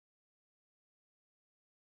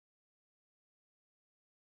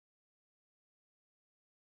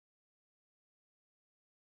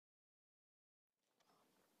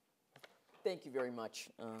Thank you very much,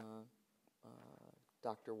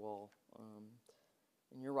 Dr. Wall.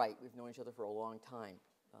 And you're right, we've known each other for a long time.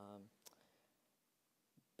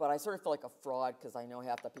 But I sort of feel like a fraud because I know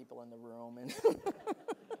half the people in the room, and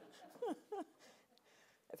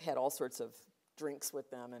I've had all sorts of drinks with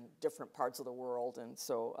them in different parts of the world, and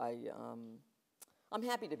so I'm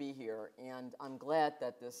happy to be here, and I'm glad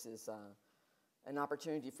that this is an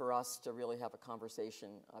opportunity for us to really have a conversation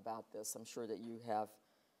about this. I'm sure that you have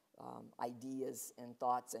ideas and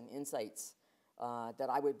thoughts and insights that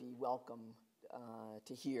I would be welcome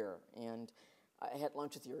to hear. And I had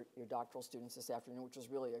lunch with your doctoral students this afternoon, which was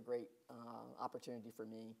really a great opportunity for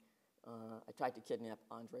me. I tried to kidnap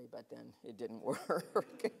Andre, but then it didn't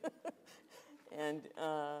work. And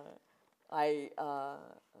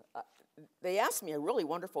they asked me a really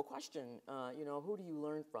wonderful question, who do you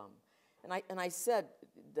learn from? And I said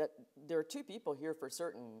that there are two people here for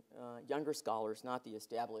certain, younger scholars, not the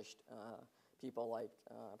established people like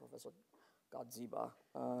Professor Godziba.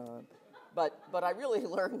 But I really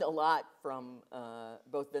learned a lot from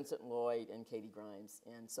both Vincent Lloyd and Katie Grimes,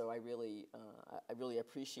 and so I really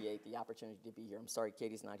appreciate the opportunity to be here. I'm sorry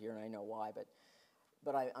Katie's not here, and I know why,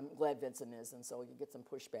 but I'm glad Vincent is, and so we can get some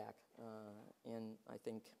pushback, and I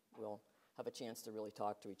think we'll have a chance to really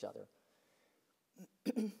talk to each other.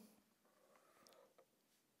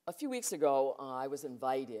 A few weeks ago, I was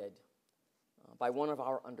invited by one of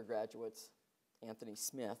our undergraduates, Anthony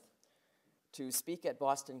Smith, to speak at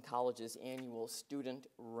Boston College's annual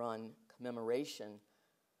student-run commemoration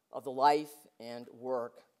of the life and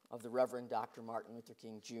work of the Reverend Dr. Martin Luther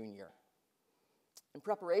King, Jr. In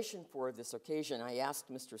preparation for this occasion, I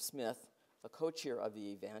asked Mr. Smith, the co-chair of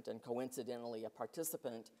the event and coincidentally a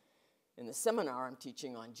participant in the seminar I'm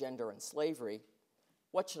teaching on gender and slavery,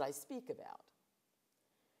 what should I speak about?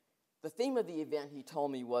 The theme of the event, he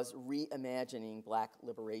told me, was reimagining Black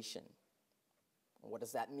liberation. What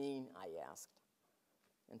does that mean, I asked.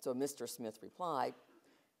 And so Mr. Smith replied,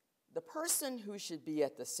 the person who should be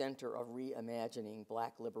at the center of reimagining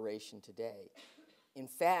Black liberation today, in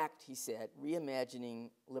fact, he said, reimagining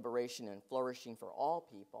liberation and flourishing for all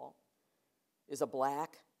people, is a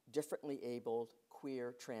Black, differently abled,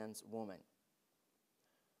 queer, trans woman.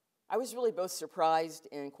 I was really both surprised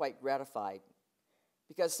and quite gratified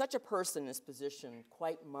because such a person is positioned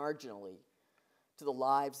quite marginally to the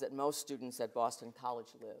lives that most students at Boston College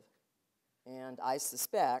live, and I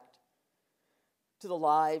suspect to the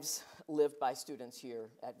lives lived by students here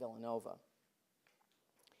at Villanova.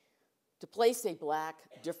 To place a Black,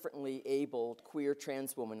 differently abled, queer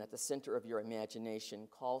trans woman at the center of your imagination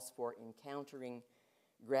calls for encountering,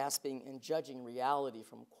 grasping, and judging reality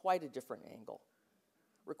from quite a different angle,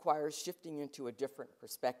 requires shifting into a different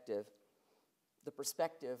perspective, the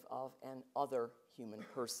perspective of an other human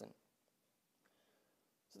person.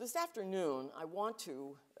 So this afternoon, I want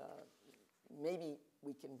to, maybe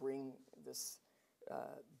we can bring this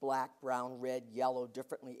Black, brown, red, yellow,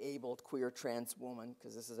 differently abled, queer, trans woman,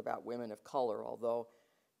 because this is about women of color, although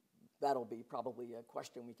that'll be probably a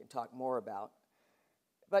question we can talk more about.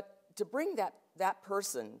 But to bring that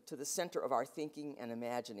person to the center of our thinking and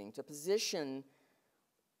imagining, to position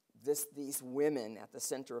these women at the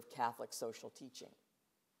center of Catholic social teaching.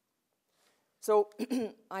 So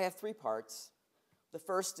I have three parts. The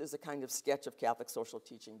first is a kind of sketch of Catholic social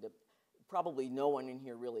teaching. Probably no one in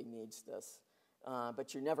here really needs this,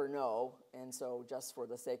 but you never know, and so just for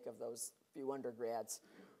the sake of those few undergrads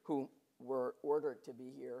who were ordered to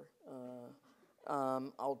be here,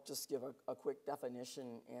 I'll just give a quick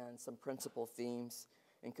definition and some principal themes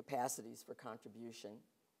and capacities for contribution.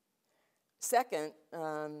 Second,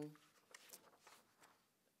 a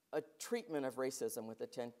treatment of racism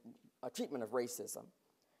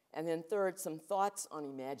And then third, some thoughts on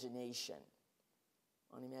imagination.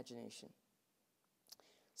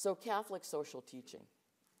 So Catholic social teaching.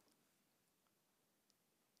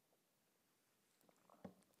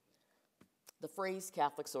 The phrase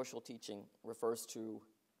Catholic social teaching refers to,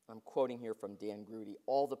 I'm quoting here from Dan Grudy,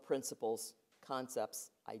 all the principles,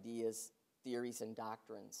 concepts, ideas, theories, and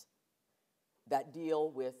doctrines that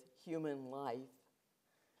deal with human life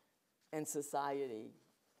and society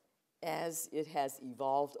as it has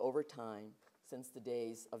evolved over time since the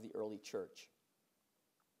days of the early church.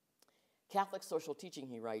 Catholic social teaching,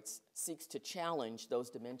 he writes, seeks to challenge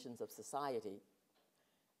those dimensions of society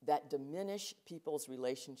that diminish people's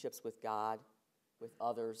relationships with God, with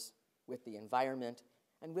others, with the environment,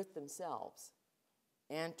 and with themselves,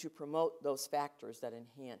 and to promote those factors that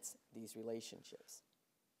enhance these relationships.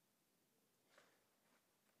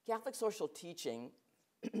 Catholic social teaching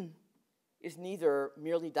is neither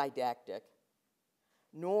merely didactic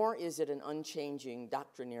nor is it an unchanging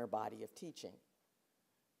doctrinaire body of teaching.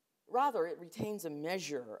 Rather, it retains a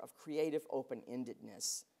measure of creative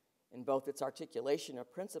open-endedness in both its articulation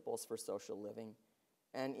of principles for social living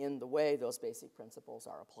and in the way those basic principles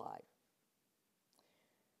are applied.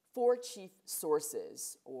 Four chief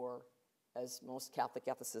sources, or as most Catholic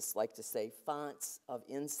ethicists like to say, fonts of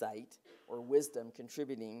insight or wisdom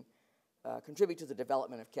contribute to the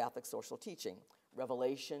development of Catholic social teaching: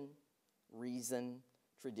 revelation, reason,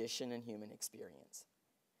 tradition, and human experience.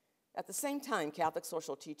 At the same time, Catholic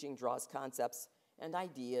social teaching draws concepts and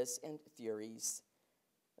ideas and theories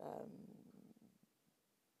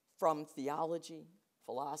from theology,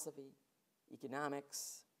 philosophy,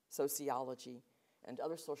 economics, sociology, and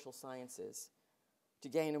other social sciences to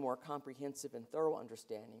gain a more comprehensive and thorough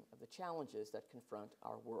understanding of the challenges that confront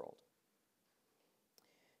our world.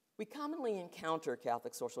 We commonly encounter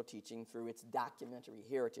Catholic social teaching through its documentary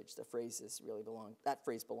heritage. That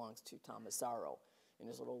phrase belongs to Tom Massaro in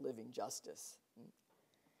his little Living Justice.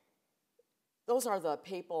 Those are the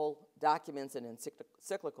papal documents and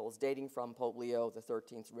encyclicals dating from Pope Leo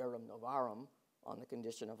XIII's Rerum Novarum on the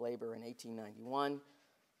condition of labor in 1891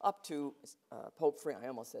 up to I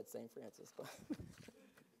almost said St. Francis, but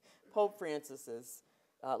Pope Francis's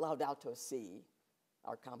Laudato Si,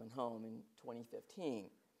 Our Common Home, in 2015.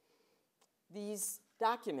 These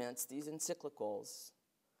documents, these encyclicals,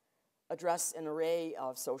 address an array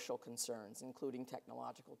of social concerns, including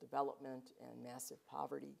technological development and massive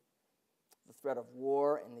poverty, the threat of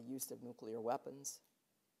war and the use of nuclear weapons,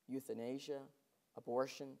 euthanasia,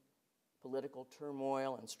 abortion, political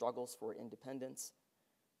turmoil and struggles for independence,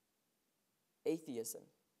 atheism,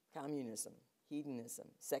 communism, hedonism,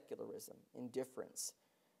 secularism, indifference,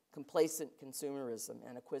 complacent consumerism,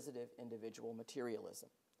 and acquisitive individual materialism,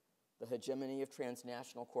 the hegemony of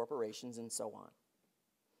transnational corporations, and so on.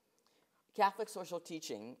 Catholic social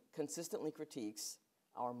teaching consistently critiques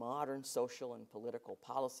our modern social and political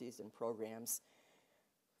policies and programs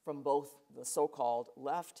from both the so-called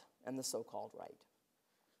left and the so-called right.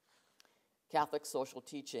 Catholic social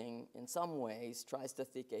teaching, in some ways, tries to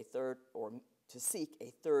seek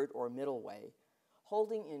a third or middle way,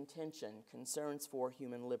 holding in tension concerns for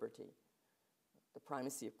human liberty, the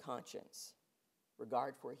primacy of conscience,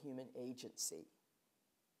 regard for human agency,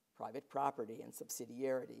 private property, and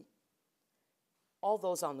subsidiarity. All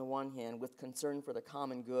those on the one hand with concern for the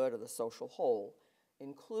common good of the social whole,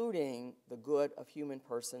 including the good of human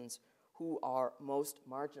persons who are most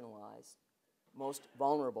marginalized, most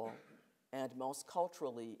vulnerable, and most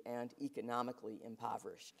culturally and economically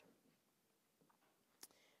impoverished.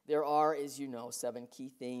 There are, as you know, 7 key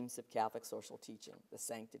themes of Catholic social teaching: the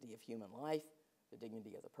sanctity of human life, the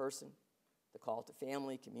dignity of the person, the call to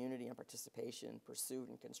family, community, and participation, pursuit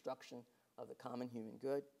and construction of the common human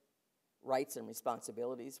good, rights and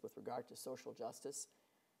responsibilities with regard to social justice,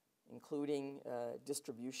 including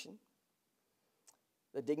distribution,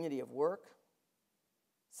 the dignity of work,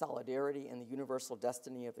 solidarity and the universal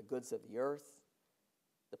destiny of the goods of the earth,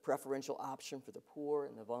 the preferential option for the poor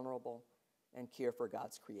and the vulnerable, and care for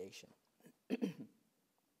God's creation.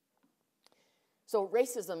 So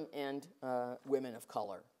racism and women of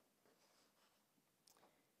color.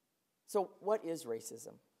 So what is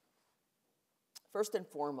racism? First and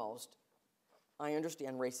foremost, I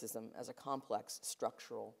understand racism as a complex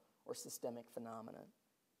structural or systemic phenomenon.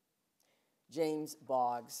 James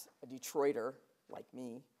Boggs, a Detroiter like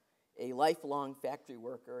me, a lifelong factory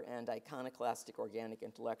worker and iconoclastic organic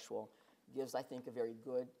intellectual, gives, I think, a very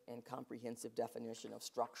good and comprehensive definition of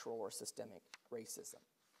structural or systemic racism.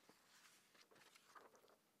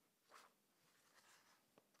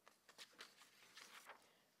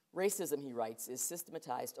 Racism, he writes, is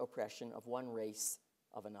systematized oppression of one race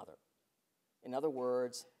of another. In other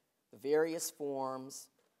words, the various forms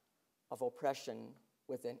of oppression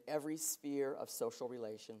within every sphere of social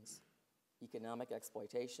relations: economic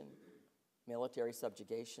exploitation, military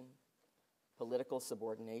subjugation, political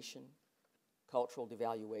subordination, cultural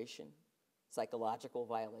devaluation, psychological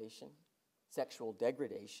violation, sexual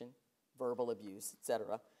degradation, verbal abuse,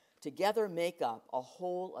 etc., together make up a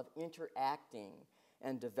whole of interacting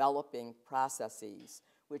and developing processes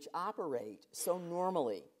which operate so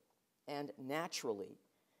normally and naturally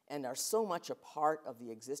and are so much a part of the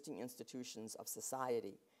existing institutions of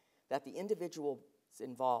society that the individuals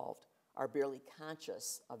involved are barely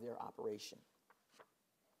conscious of their operation.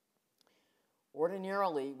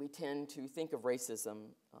 Ordinarily, we tend to think of racism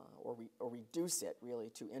or reduce it really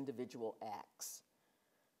to individual acts,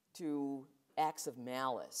 to acts of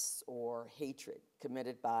malice or hatred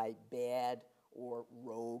committed by bad or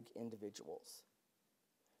rogue individuals.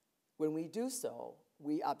 When we do so,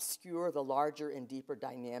 we obscure the larger and deeper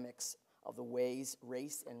dynamics of the ways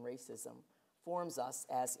race and racism forms us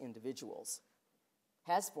as individuals,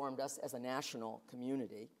 has formed us as a national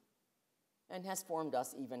community, and has formed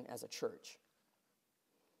us even as a church.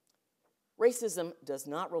 Racism does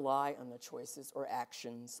not rely on the choices or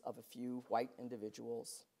actions of a few white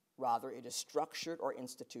individuals. Rather, it is structured or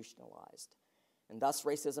institutionalized. And thus,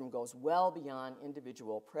 racism goes well beyond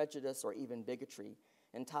individual prejudice or even bigotry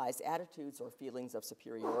and ties attitudes or feelings of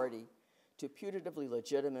superiority to putatively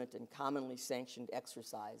legitimate and commonly sanctioned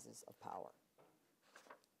exercises of power.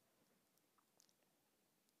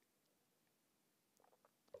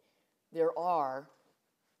 There are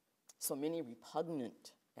so many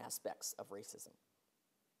repugnant aspects of racism,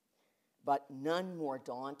 but none more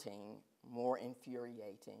daunting, more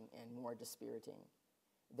infuriating, and more dispiriting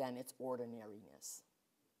than its ordinariness.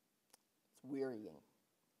 It's wearying.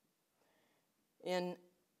 In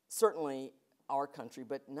certainly our country,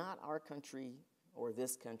 but not our country or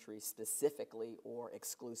this country specifically or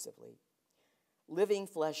exclusively, living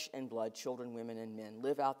flesh and blood children, women, and men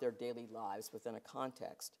live out their daily lives within a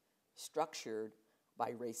context structured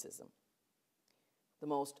by racism. The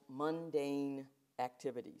most mundane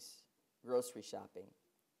activities, grocery shopping,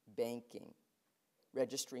 banking,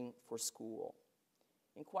 registering for school,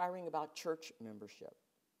 inquiring about church membership,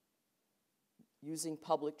 using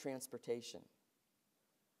public transportation.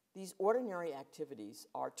 These ordinary activities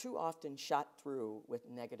are too often shot through with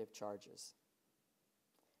negative charges.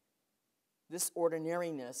 This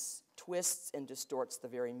ordinariness twists and distorts the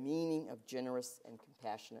very meaning of generous and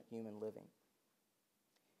compassionate human living.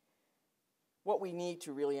 What we need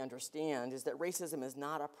to really understand is that racism is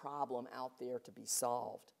not a problem out there to be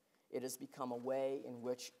solved. It has become a way in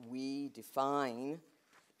which we define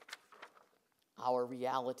our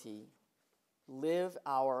reality, live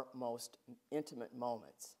our most intimate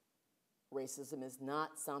moments. Racism is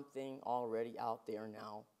not something already out there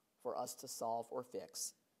now for us to solve or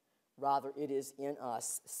fix. Rather, it is in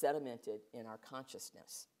us, sedimented in our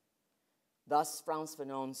consciousness. Thus, Frantz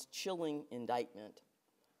Fanon's chilling indictment: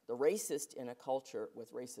 the racist in a culture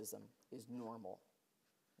with racism is normal.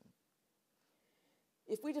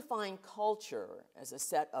 If we define culture as a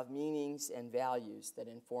set of meanings and values that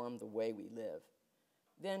inform the way we live,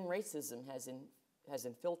 then racism has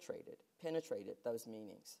infiltrated, penetrated those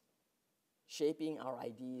meanings, shaping our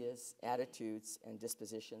ideas, attitudes, and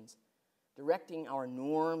dispositions, directing our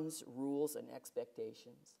norms, rules, and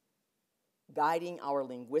expectations, guiding our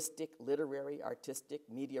linguistic, literary, artistic,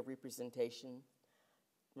 media representations,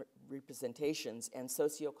 and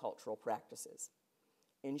sociocultural practices.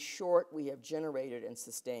 In short, we have generated and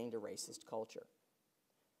sustained a racist culture.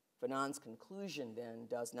 Fanon's conclusion, then,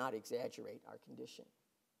 does not exaggerate our condition.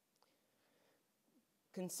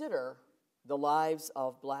 Consider the lives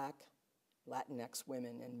of Black, Latinx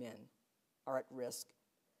women and men are at risk,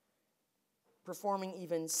 performing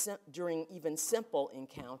during even simple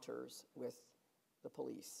encounters with the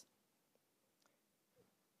police.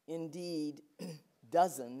 Indeed,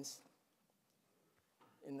 dozens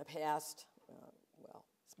in the past,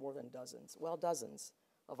 it's more than dozens, dozens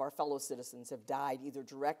of our fellow citizens have died either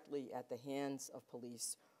directly at the hands of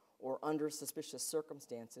police or under suspicious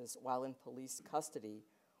circumstances while in police custody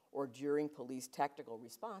or during police tactical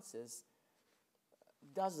responses,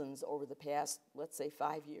 dozens over the past, let's say,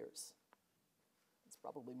 5 years. It's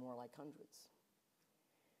probably more like hundreds.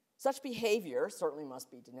 Such behavior certainly must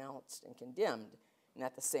be denounced and condemned, and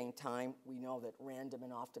at the same time, we know that random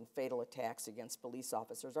and often fatal attacks against police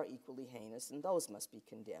officers are equally heinous, and those must be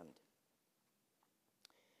condemned.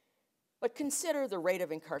 But consider the rate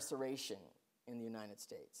of incarceration in the United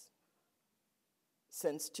States.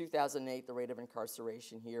 Since 2008, the rate of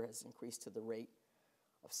incarceration here has increased to the rate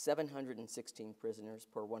of 716 prisoners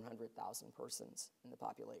per 100,000 persons in the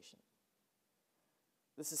population.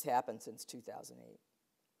 This has happened since 2008.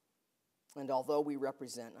 And although we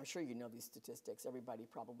represent, I'm sure you know these statistics, everybody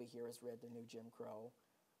probably here has read The New Jim Crow.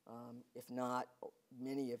 If not,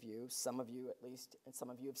 many of you, some of you at least, and some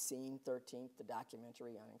of you have seen 13th, the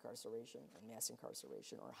documentary on incarceration and mass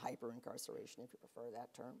incarceration, or hyper-incarceration, if you prefer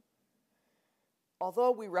that term.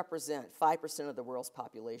 Although we represent 5% of the world's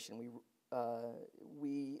population,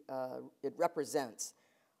 it represents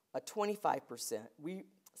a 25%,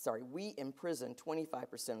 we imprison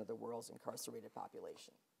 25% of the world's incarcerated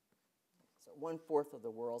population. So 1/4 of the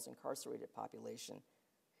world's incarcerated population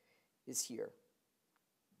is here.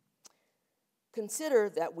 Consider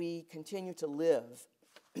that we continue to live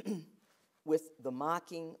with the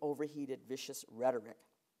mocking, overheated, vicious rhetoric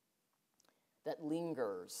that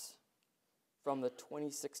lingers from the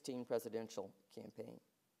 2016 presidential campaign.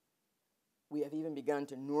 We have even begun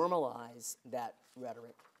to normalize that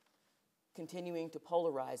rhetoric, continuing to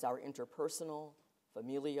polarize our interpersonal,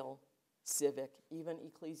 familial, civic, even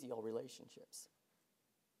ecclesial relationships.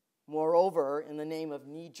 Moreover, in the name of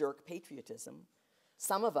knee-jerk patriotism,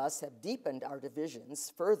 some of us have deepened our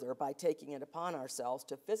divisions further by taking it upon ourselves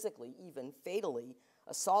to physically, even fatally,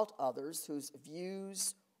 assault others whose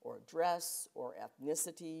views or dress or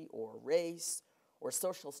ethnicity or race or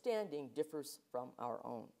social standing differs from our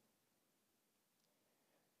own.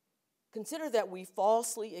 Consider that we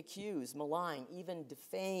falsely accuse, malign, even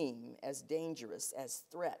defame as dangerous as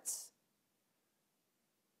threats,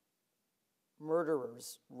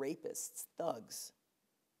 murderers, rapists, thugs,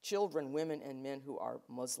 children, women, and men who are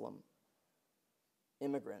Muslim,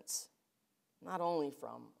 immigrants, not only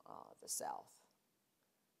from the south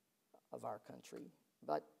of our country,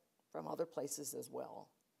 but from other places as well.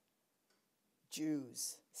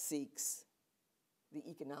 Jews, Sikhs, the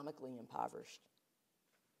economically impoverished.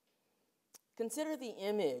 Consider the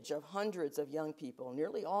image of hundreds of young people,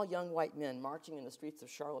 nearly all young white men, marching in the streets of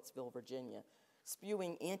Charlottesville, Virginia,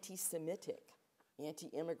 spewing anti-Semitic,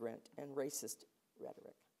 anti-immigrant, and racist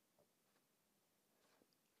rhetoric.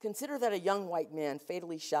 Consider that a young white man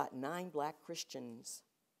fatally shot 9 black Christians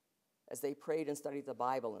as they prayed and studied the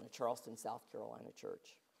Bible in a Charleston, South Carolina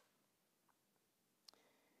church.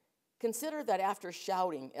 Consider that after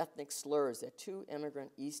shouting ethnic slurs at 2 immigrant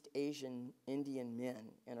East Asian Indian men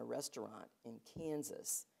in a restaurant in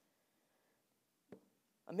Kansas,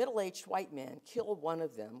 a middle-aged white man killed one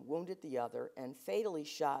of them, wounded the other, and fatally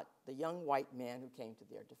shot the young white man who came to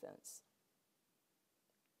their defense.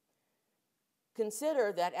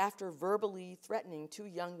 Consider that after verbally threatening 2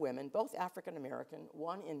 young women, both African American,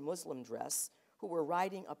 one in Muslim dress, who were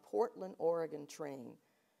riding a Portland, Oregon train,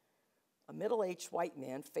 a middle-aged white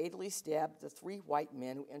man fatally stabbed the 3 white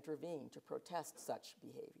men who intervened to protest such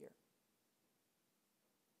behavior.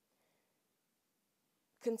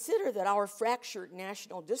 Consider that our fractured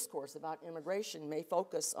national discourse about immigration may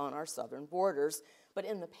focus on our southern borders, but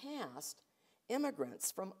in the past, immigrants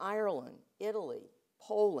from Ireland, Italy,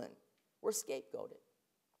 Poland were scapegoated.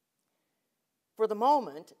 For the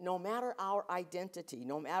moment, no matter our identity,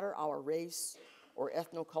 no matter our race or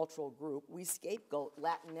ethnocultural group, we scapegoat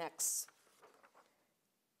Latinx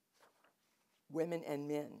women and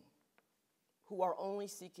men who are only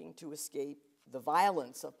seeking to escape the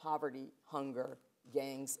violence of poverty, hunger,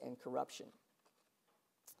 gangs, and corruption.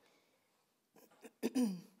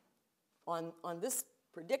 On this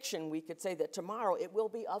prediction, we could say that tomorrow it will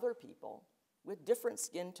be other people with different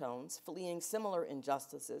skin tones fleeing similar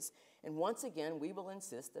injustices, and once again we will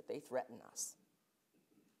insist that they threaten us.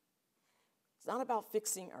 It's not about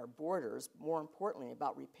fixing our borders, more importantly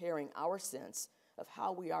about repairing our sense of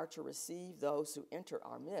how we are to receive those who enter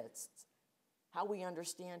our midst, how we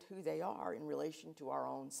understand who they are in relation to our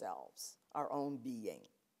own selves, our own being.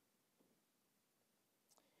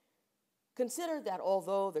 Consider that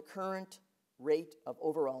although the current rate of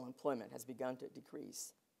overall employment has begun to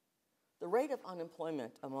decrease, the rate of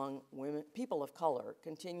unemployment among women, people of color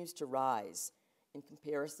continues to rise in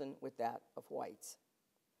comparison with that of whites.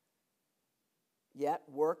 Yet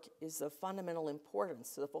work is of fundamental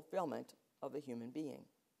importance to the fulfillment of the human being.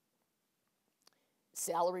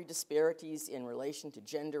 Salary disparities in relation to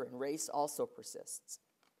gender and race also persists.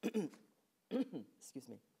 Excuse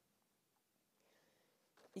me.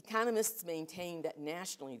 Economists maintain that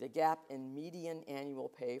nationally the gap in median annual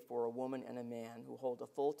pay for a woman and a man who hold a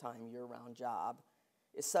full-time year-round job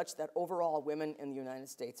is such that overall women in the United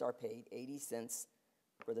States are paid 80 cents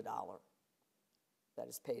for the dollar that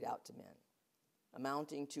is paid out to men,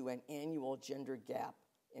 amounting to an annual gender gap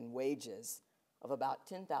in wages of about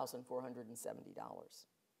 $10,470.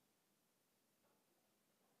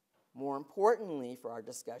 More importantly for our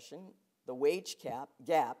discussion, the wage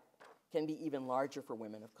gap can be even larger for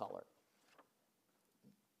women of color.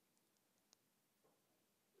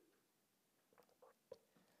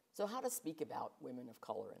 So how to speak about women of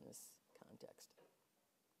color in this context?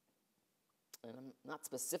 And I'm not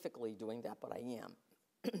specifically doing that, but I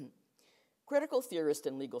am. Critical theorist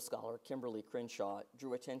and legal scholar Kimberly Crenshaw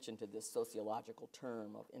drew attention to this sociological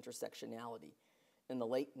term of intersectionality in the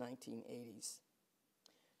late 1980s.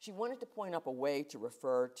 She wanted to point up a way to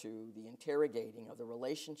refer to the interrogating of the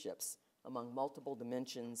relationships among multiple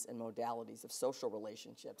dimensions and modalities of social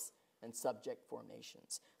relationships and subject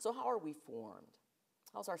formations. So how are we formed?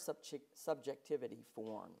 How's our subjectivity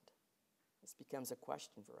formed? This becomes a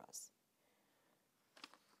question for us.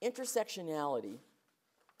 Intersectionality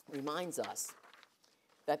reminds us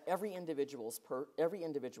that every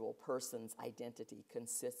individual person's identity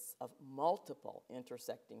consists of multiple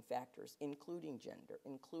intersecting factors, including gender,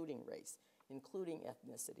 including race, including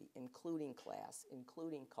ethnicity, including class,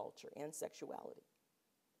 including culture, and sexuality.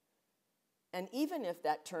 And even if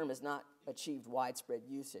that term has not achieved widespread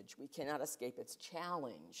usage, we cannot escape its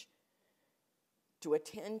challenge to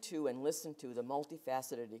attend to and listen to the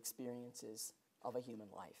multifaceted experiences of a human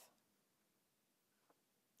life.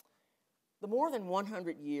 The more than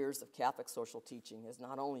 100 years of Catholic social teaching has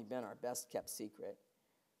not only been our best kept secret,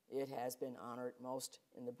 it has been honored most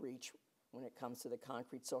in the breach when it comes to the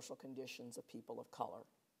concrete social conditions of people of color,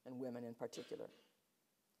 and women in particular.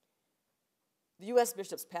 The U.S.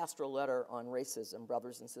 Bishop's pastoral letter on racism,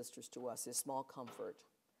 Brothers and Sisters to Us, is small comfort,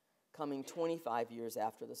 coming 25 years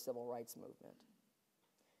after the Civil Rights Movement,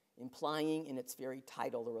 implying in its very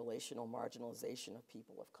title the relational marginalization of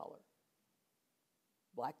people of color.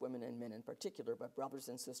 Black women and men in particular, but brothers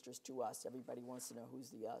and sisters to us. Everybody wants to know who's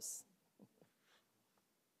the us.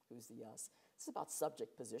 Who's the us? This is about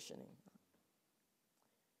subject positioning.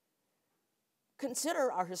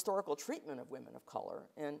 Consider our historical treatment of women of color,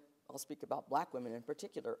 and I'll speak about black women in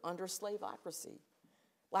particular, under slaveocracy.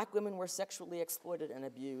 Black women were sexually exploited and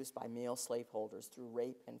abused by male slaveholders through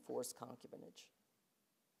rape and forced concubinage.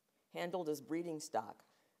 Handled as breeding stock,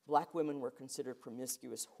 black women were considered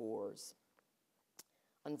promiscuous whores,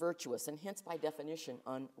 unvirtuous, and hence by definition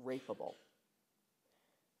unrapeable.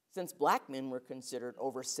 Since black men were considered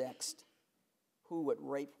oversexed, who would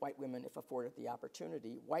rape white women if afforded the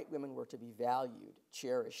opportunity, white women were to be valued,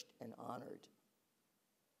 cherished, and honored.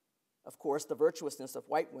 Of course, the virtuousness of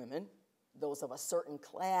white women, those of a certain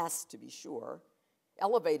class to be sure,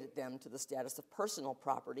 elevated them to the status of personal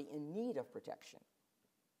property in need of protection.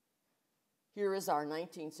 Here is our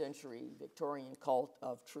 19th century Victorian cult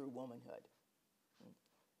of true womanhood.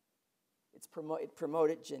 It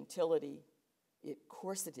promoted gentility, it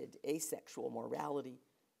corseted asexual morality,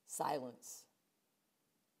 silence,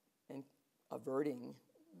 and averting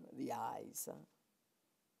the eyes,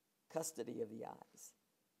 custody of the eyes.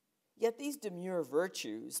 Yet these demure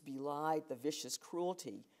virtues belied the vicious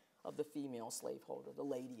cruelty of the female slaveholder, the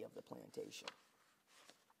lady of the plantation.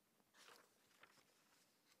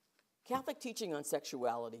 Catholic teaching on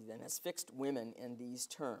sexuality then has fixed women in these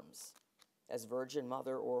terms, as virgin,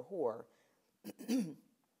 mother, or whore.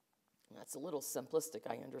 That's a little simplistic,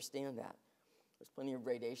 I understand that. There's plenty of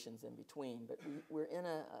gradations in between, but we're in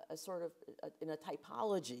a sort of, in a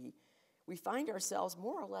typology, we find ourselves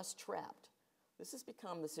more or less trapped. This has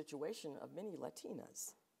become the situation of many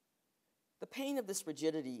Latinas. The pain of this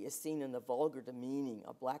rigidity is seen in the vulgar demeaning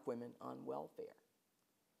of black women on welfare,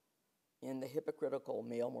 in the hypocritical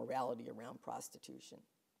male morality around prostitution.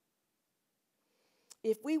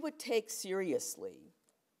 If we would take seriously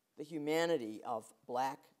the humanity of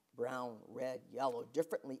black, brown, red, yellow,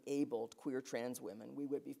 differently abled queer trans women, we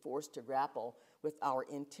would be forced to grapple with our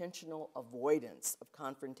intentional avoidance of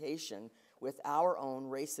confrontation with our own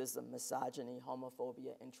racism, misogyny,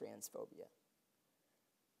 homophobia, and transphobia,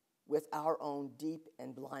 with our own deep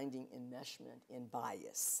and blinding enmeshment in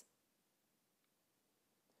bias.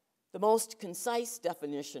 The most concise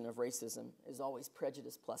definition of racism is always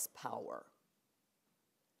prejudice plus power.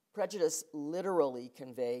 Prejudice literally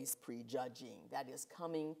conveys prejudging, that is,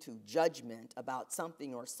 coming to judgment about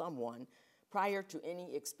something or someone prior to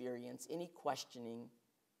any experience, any questioning,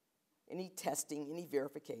 any testing, any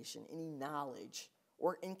verification, any knowledge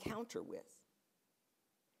or encounter with.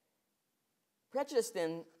 Prejudice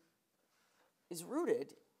then is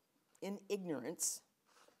rooted in ignorance.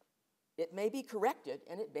 It may be corrected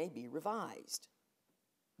and it may be revised,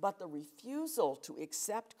 but the refusal to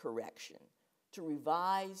accept correction, to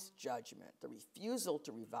revise judgment, the refusal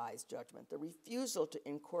to revise judgment, the refusal to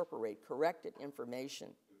incorporate corrected information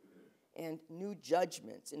and new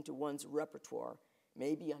judgments into one's repertoire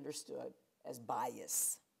may be understood as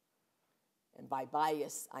bias. And by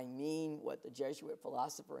bias, I mean what the Jesuit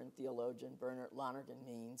philosopher and theologian Bernard Lonergan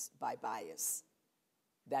means by bias.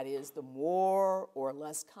 That is, the more or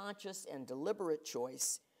less conscious and deliberate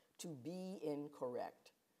choice to be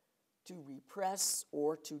incorrect, to repress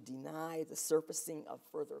or to deny the surfacing of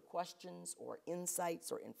further questions or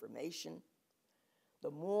insights or information,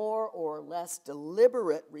 the more or less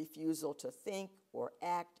deliberate refusal to think or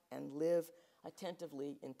act and live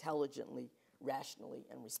attentively, intelligently, rationally,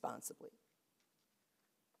 and responsibly.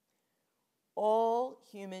 All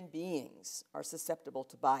human beings are susceptible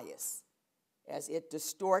to bias, as it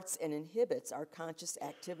distorts and inhibits our conscious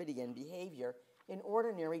activity and behavior in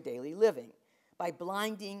ordinary daily living by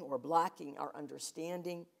blinding or blocking our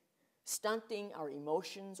understanding, stunting our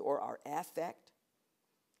emotions or our affect,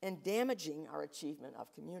 and damaging our achievement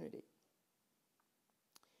of community.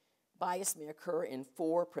 Bias may occur in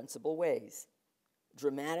four principal ways: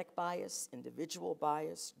 dramatic bias, individual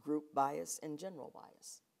bias, group bias, and general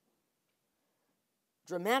bias.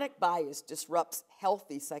 Dramatic bias disrupts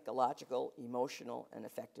healthy psychological, emotional, and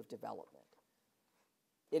affective development.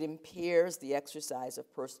 It impairs the exercise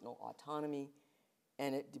of personal autonomy,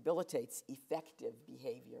 and it debilitates effective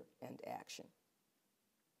behavior and action.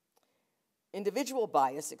 Individual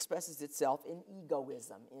bias expresses itself in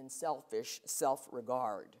egoism, in selfish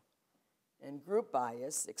self-regard. And group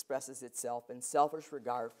bias expresses itself in selfish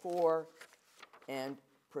regard for and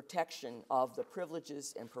protection of the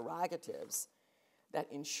privileges and prerogatives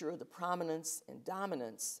that ensure the prominence and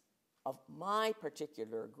dominance of my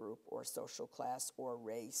particular group or social class or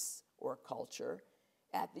race or culture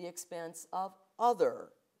at the expense of other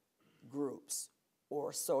groups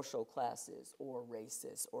or social classes or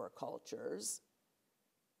races or cultures,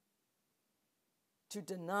 to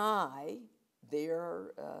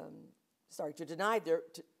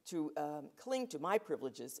cling to my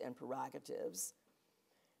privileges and prerogatives,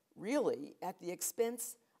 really at the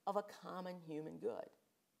expense of a common human good.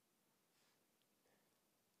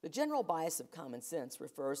 The general bias of common sense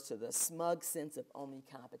refers to the smug sense of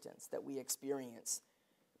omnicompetence that we experience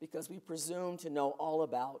because we presume to know all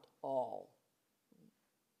about all.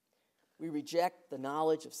 We reject the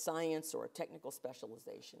knowledge of science or a technical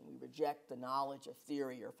specialization. We reject the knowledge of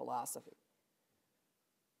theory or philosophy.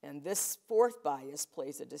 And this fourth bias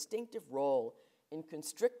plays a distinctive role in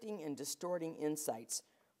constricting and distorting insights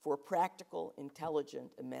for practical,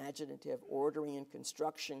 intelligent, imaginative ordering and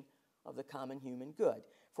construction of the common human good,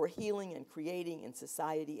 for healing and creating in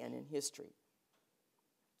society and in history.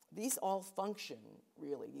 These all function,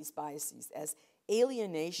 really, these biases, as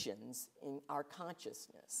alienations in our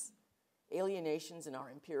consciousness, alienations in our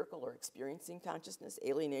empirical or experiencing consciousness,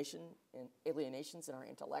 alienations in our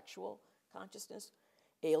intellectual consciousness,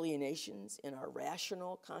 alienations in our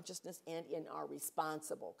rational consciousness, and in our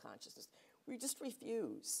responsible consciousness. We just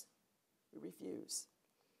refuse. We refuse.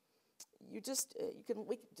 We just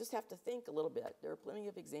have to think a little bit. There are plenty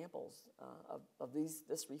of examples of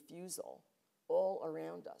this refusal all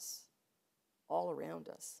around us, all around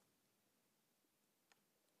us.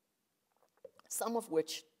 For some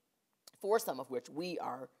of which we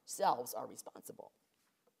ourselves are responsible.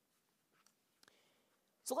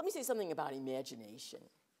 So let me say something about imagination.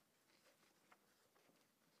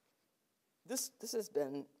 This has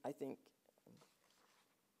been, I think,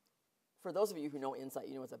 for those of you who know Insight,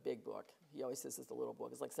 you know it's a big book. He always says it's a little book.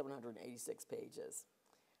 It's like 786 pages.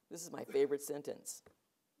 This is my favorite sentence.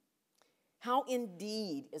 How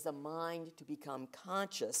indeed is a mind to become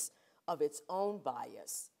conscious of its own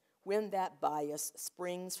bias when that bias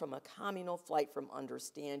springs from a communal flight from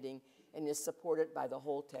understanding and is supported by the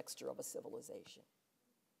whole texture of a civilization?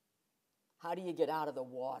 How do you get out of the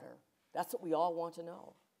water? That's what we all want to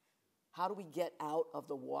know. How do we get out of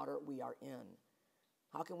the water we are in?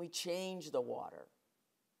 How can we change the water?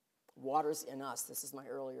 Water's in us. This is my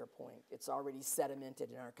earlier point. It's already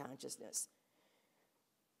sedimented in our consciousness.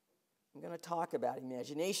 I'm going to talk about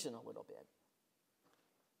imagination a little bit.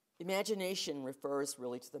 Imagination refers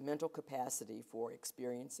really to the mental capacity for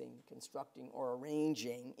experiencing, constructing, or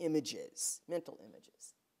arranging images, mental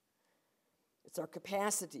images. It's our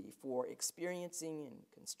capacity for experiencing and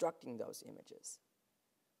constructing those images.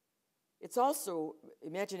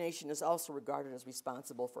 Imagination is also regarded as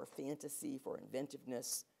responsible for fantasy, for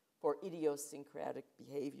inventiveness, for idiosyncratic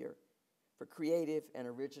behavior, for creative and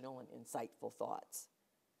original and insightful thoughts,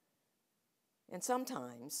 and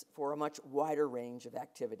sometimes for a much wider range of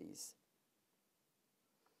activities.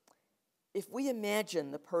 If we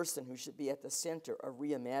imagine the person who should be at the center of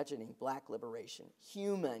reimagining Black liberation,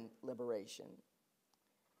 human liberation,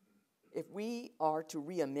 if we are to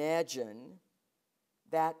reimagine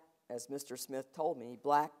that, as Mr. Smith told me,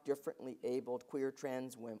 Black, differently abled, queer,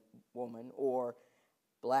 trans woman, or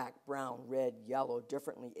Black, brown, red, yellow,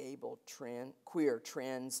 differently abled, queer,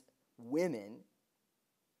 trans women,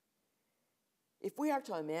 if we are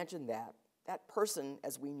to imagine that, that person,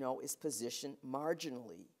 as we know, is positioned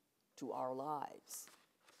marginally to our lives.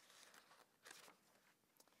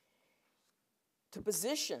 To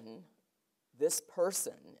position this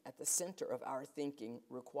person at the center of our thinking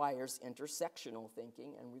requires intersectional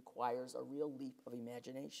thinking and requires a real leap of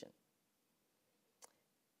imagination.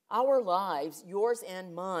 Our lives, yours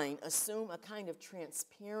and mine, assume a kind of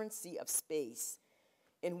transparency of space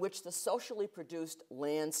in which the socially produced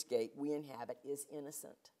landscape we inhabit is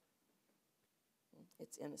innocent.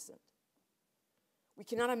 It's innocent. We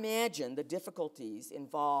cannot imagine the difficulties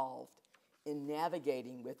involved in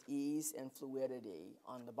navigating with ease and fluidity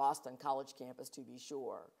on the Boston College campus, to be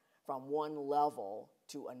sure, from one level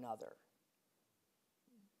to another.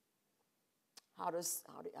 How do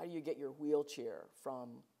you get your wheelchair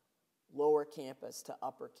from lower campus to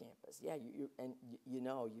upper campus? Yeah,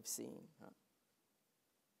 you've seen. Huh?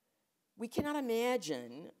 We cannot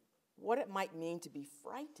imagine what it might mean to be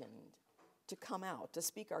frightened, to come out, to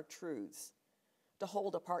speak our truths, to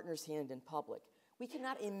hold a partner's hand in public. We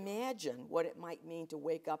cannot imagine what it might mean to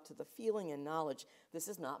wake up to the feeling and knowledge, this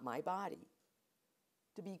is not my body.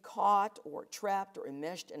 To be caught or trapped or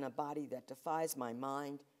enmeshed in a body that defies my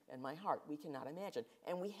mind and my heart. We cannot imagine,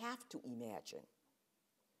 and we have to imagine.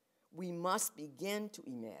 We must begin to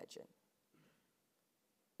imagine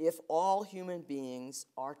if all human beings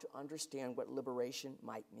are to understand what liberation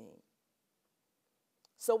might mean.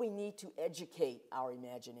 So we need to educate our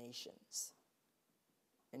imaginations.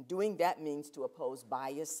 And doing that means to oppose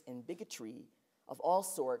bias and bigotry of all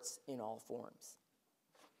sorts in all forms.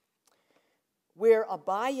 Where a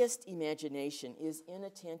biased imagination is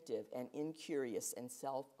inattentive and incurious and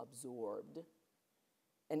self-absorbed,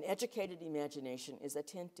 an educated imagination is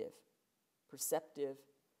attentive, perceptive,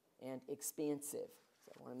 and expansive.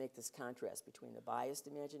 So I want to make this contrast between the biased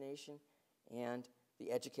imagination and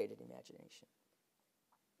the educated imagination.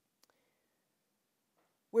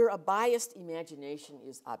 Where a biased imagination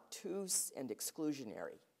is obtuse and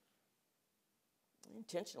exclusionary,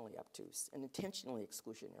 intentionally obtuse and intentionally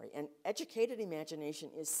exclusionary, an educated imagination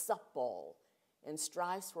is supple and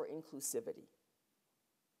strives for inclusivity.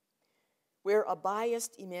 Where a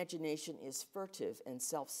biased imagination is furtive and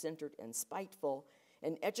self-centered and spiteful,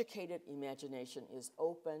 an educated imagination is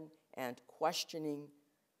open and questioning,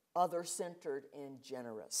 other-centered and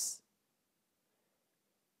generous.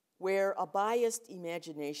 Where a biased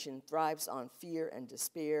imagination thrives on fear and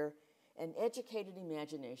despair, an educated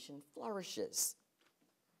imagination flourishes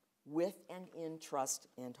with and in trust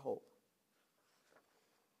and hope.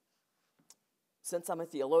 Since I'm a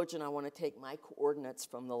theologian, I want to take my coordinates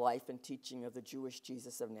from the life and teaching of the Jewish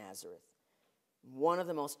Jesus of Nazareth. One of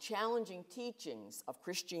the most challenging teachings of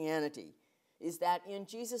Christianity is that in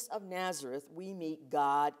Jesus of Nazareth, we meet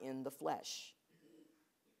God in the flesh.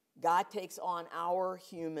 God takes on our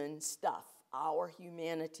human stuff, our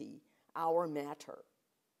humanity, our matter,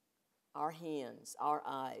 our hands, our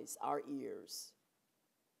eyes, our ears.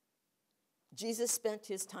 Jesus spent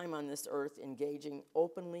his time on this earth engaging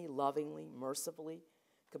openly, lovingly, mercifully,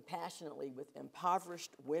 compassionately with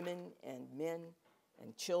impoverished women and men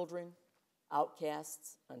and children,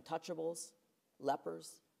 outcasts, untouchables,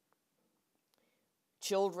 lepers,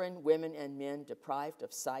 children, women, and men deprived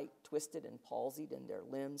of sight, twisted and palsied in their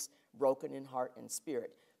limbs, broken in heart and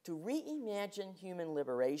spirit. To reimagine human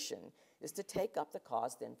liberation is to take up the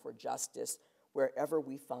cause then for justice wherever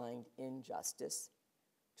we find injustice,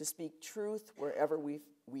 to speak truth wherever we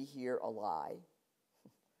hear a lie,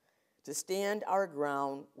 to stand our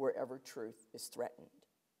ground wherever truth is threatened.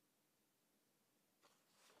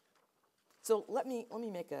 So let me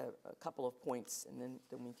make a couple of points, and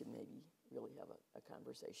then we can maybe really have a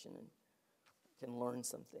conversation and can learn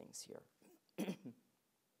some things here.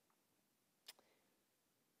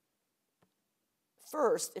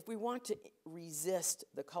 First, if we want to resist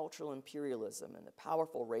the cultural imperialism and the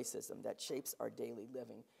powerful racism that shapes our daily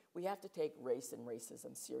living, we have to take race and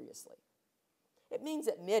racism seriously. It means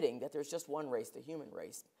admitting that there's just one race, the human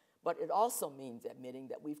race, but it also means admitting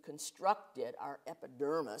that we've constructed our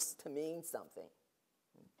epidermis to mean something.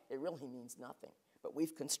 It really means nothing, but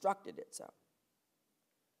we've constructed it so.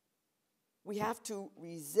 We have to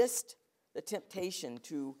resist the temptation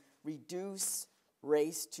to reduce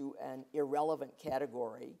race to an irrelevant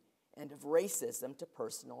category and of racism to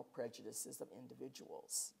personal prejudices of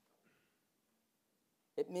individuals.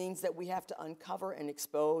 It means that we have to uncover and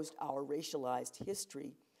expose our racialized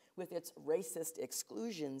history with its racist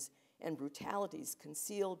exclusions and brutalities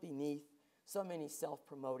concealed beneath so many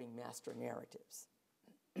self-promoting master narratives.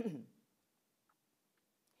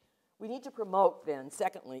 We need to promote, then,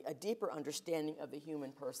 secondly, a deeper understanding of the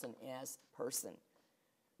human person as person,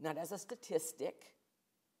 not as a statistic,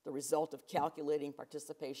 the result of calculating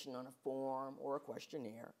participation on a form or a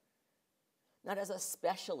questionnaire, not as a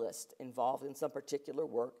specialist involved in some particular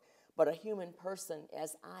work, but a human person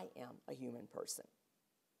as I am a human person.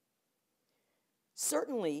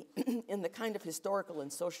 Certainly, in the kind of historical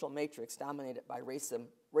and social matrix dominated by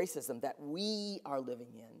racism that we are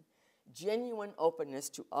living in, genuine openness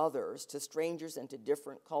to others, to strangers, and to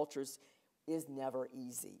different cultures is never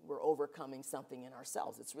easy. We're overcoming something in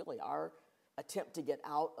ourselves. It's really our attempt to get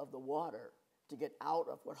out of the water, to get out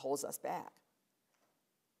of what holds us back.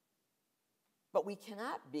 But we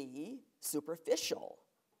cannot be superficial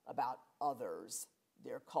about others,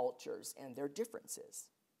 their cultures, and their differences.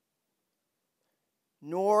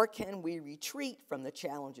 Nor can we retreat from the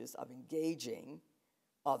challenges of engaging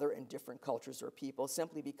other and different cultures or people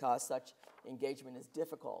simply because such engagement is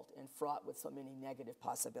difficult and fraught with so many negative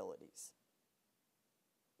possibilities.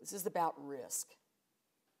 This is about risk.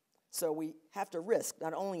 So we have to risk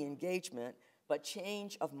not only engagement, but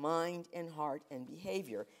change of mind and heart and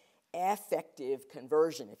behavior, affective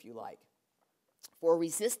conversion, if you like. For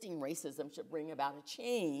resisting racism should bring about a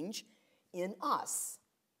change in us,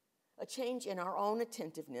 a change in our own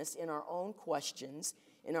attentiveness, in our own questions,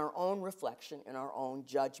 in our own reflection, in our own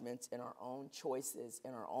judgments, in our own choices,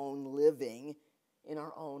 in our own living, in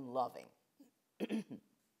our own loving.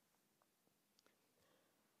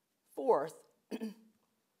 Fourth,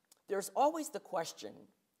 there's always the question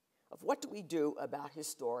of what do we do about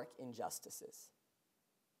historic injustices?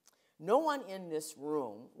 No one in this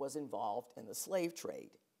room was involved in the slave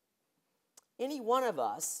trade. Any one of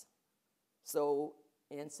us, so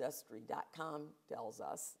Ancestry.com tells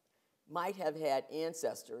us, might have had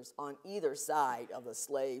ancestors on either side of the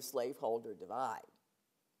slave-slaveholder divide.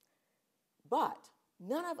 But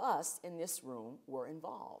none of us in this room were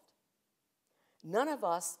involved. None of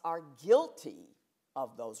us are guilty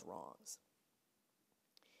of those wrongs.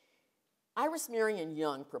 Iris Marion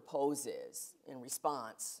Young proposes, in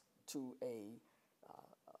response to an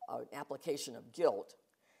application of guilt,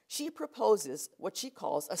 she proposes what she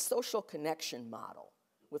calls a social connection model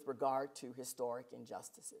with regard to historic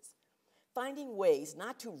injustices, finding ways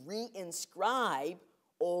not to reinscribe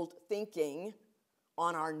old thinking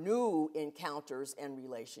on our new encounters and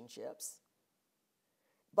relationships,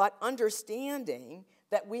 but understanding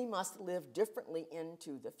that we must live differently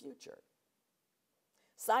into the future.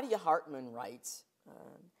 Saidiya Hartman writes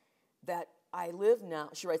that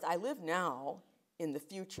she writes, I live now in the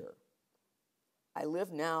future. I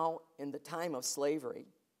live now in the time of slavery,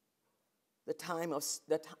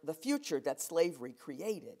 the future that slavery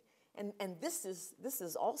created. And this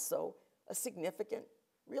is also a significant,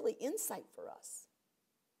 really, insight for us.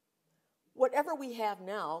 Whatever we have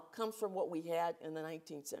now comes from what we had in the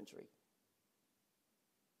 19th century.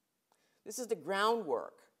 This is the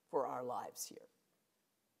groundwork for our lives here.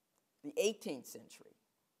 The 18th century,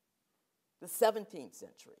 the 17th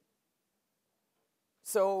century.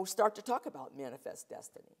 So start to talk about manifest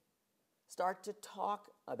destiny. Start to talk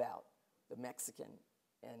about the Mexican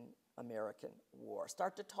and American War.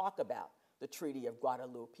 Start to talk about the Treaty of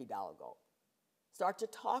Guadalupe Hidalgo. Start to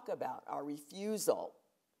talk about our refusal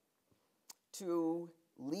to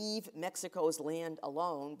leave Mexico's land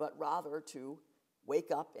alone, but rather to wake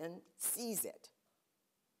up and seize it.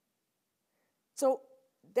 So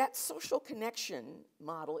that social connection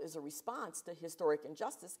model is a response to historic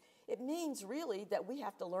injustice. It means really that we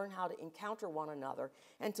have to learn how to encounter one another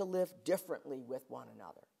and to live differently with one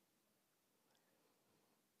another.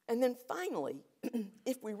 And then finally,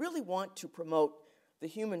 if we really want to promote the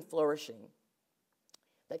human flourishing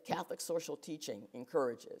that Catholic social teaching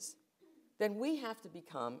encourages, then we have to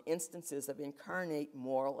become instances of incarnate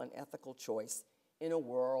moral and ethical choice in a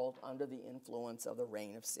world under the influence of the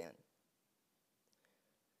reign of sin.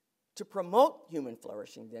 To promote human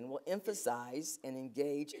flourishing, then, will emphasize and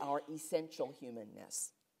engage our essential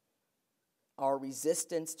humanness. Our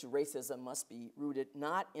resistance to racism must be rooted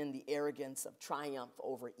not in the arrogance of triumph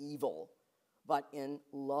over evil, but in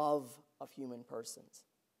love of human persons.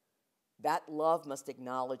 That love must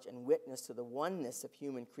acknowledge and witness to the oneness of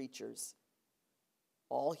human creatures,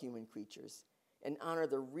 all human creatures, and honor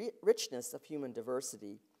the richness of human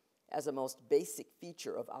diversity as a most basic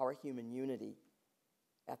feature of our human unity,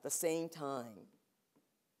 at the same time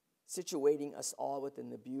situating us all within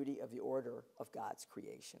the beauty of the order of God's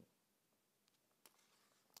creation.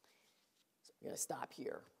 So I'm going to stop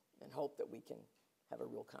here and hope that we can have a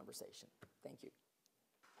real conversation. Thank you.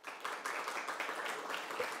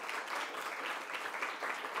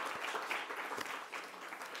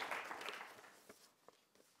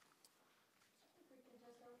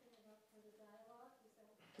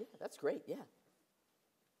 Yeah, that's great, yeah.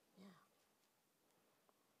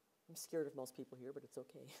 I'm scared of most people here, but it's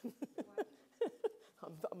okay.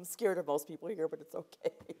 I'm scared of most people here, but it's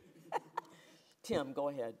okay. Tim, go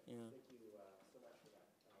ahead. Yeah. Thank you so much for that, Dr.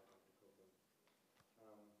 Copeland.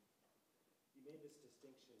 You made this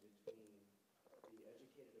distinction between the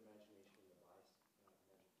educated imagination and the biased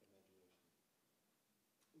imagination.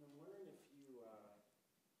 And I'm wondering if you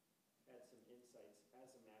had some insights as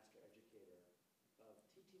a master educator of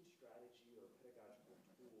teaching strategy or pedagogical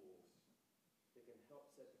tools that can help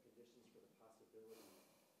set the conditions for the possibility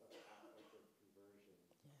of affective conversion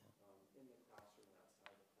in the classroom.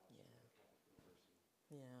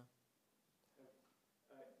 Yeah.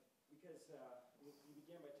 Because you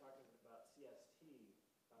began by talking about CST,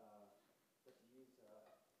 but to use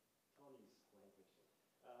Tony's language,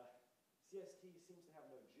 CST seems to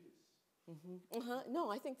have no juice.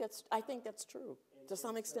 No, I think that's true to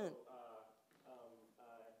some extent. So,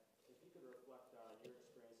 if you could reflect on your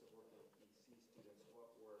experience of working with EC students,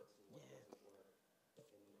 what works and what doesn't work,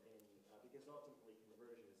 because ultimately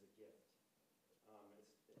conversion is a gift.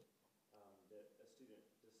 That a student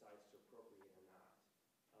decides to appropriate or not.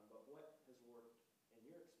 But what has worked in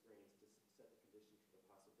your experience to set the conditions for the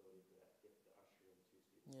possibility for that gift to usher into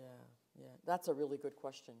students? Yeah. That's a really good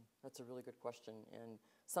question. And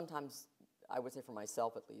sometimes, I would say for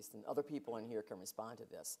myself at least, and other people in here can respond to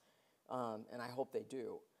this, and I hope they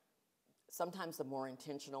do. Sometimes the more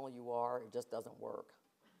intentional you are, it just doesn't work.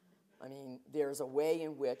 I mean, there's a way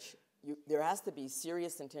in which there has to be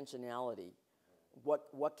serious intentionality.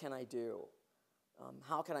 What can I do?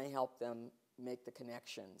 How can I help them make the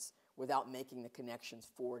connections without making the connections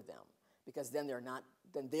for them? Because then they're not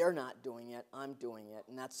doing it, I'm doing it,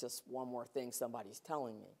 and that's just one more thing somebody's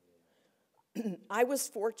telling me. I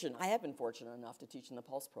have been fortunate enough to teach in the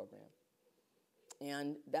Pulse program.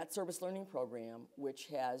 And that service learning program, which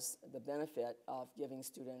has the benefit of giving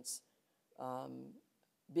students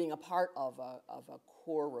being a part of a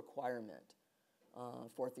core requirement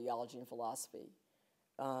for theology and philosophy,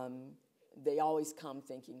 they always come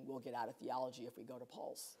thinking we'll get out of theology if we go to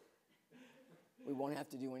Pulse. We won't have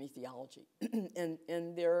to do any theology, and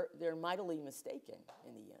they're mightily mistaken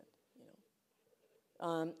in the end, you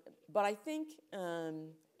know. But I think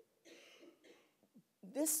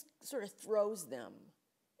this sort of throws them,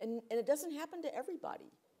 and it doesn't happen to everybody.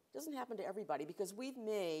 It doesn't happen to everybody because we've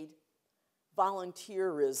made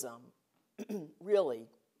volunteerism really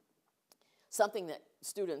something that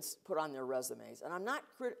students put on their resumes. And I'm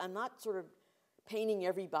not sort of painting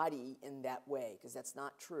everybody in that way because that's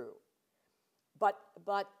not true. But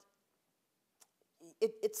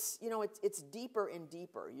it's deeper and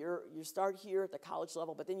deeper. You start here at the college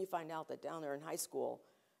level, but then you find out that down there in high school,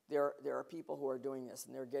 there are people who are doing this,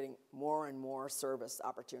 and they're getting more and more service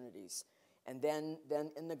opportunities. And then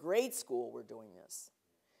in the grade school, we're doing this.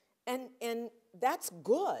 And that's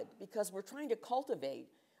good because we're trying to cultivate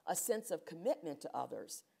a sense of commitment to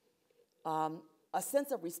others, a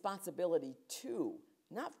sense of responsibility to,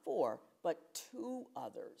 not for, but to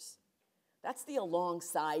others. That's the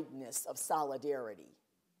alongsideness of solidarity.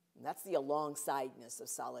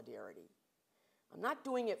 I'm not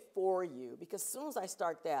doing it for you because as soon as I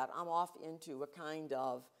start that, I'm off into a kind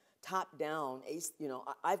of top-down,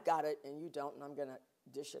 I've got it and you don't, and I'm going to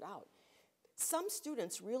dish it out. Some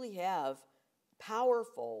students really have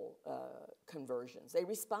powerful conversions. They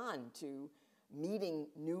respond to meeting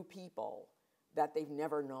new people that they've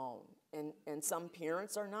never known. And some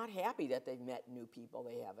parents are not happy that they've met new people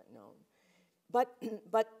they haven't known. But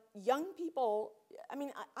young people, I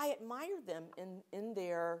mean, I admire them in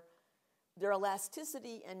their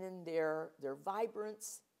elasticity and in their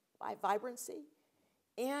vibrancy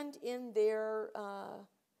and in their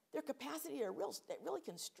capacity to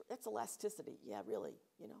that's elasticity, yeah, really,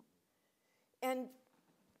 you know. And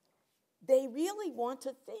they really want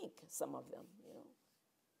to think, some of them,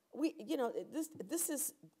 you know.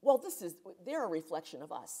 They're a reflection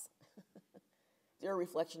of us. They're a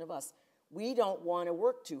reflection of us. We don't want to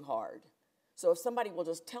work too hard. So if somebody will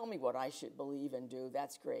just tell me what I should believe and do,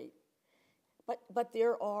 that's great. But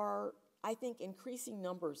there are, I think, increasing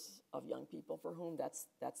numbers of young people for whom that's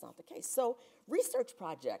not the case. So research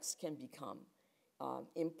projects can become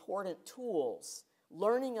important tools,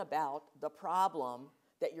 learning about the problem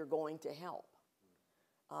that you're going to help.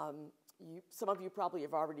 Some of you probably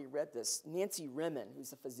have already read this. Nancy Remen,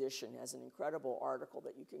 who's a physician, has an incredible article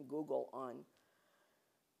that you can Google on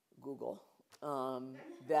Google.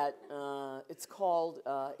 That it's called.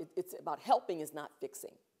 It's about helping is not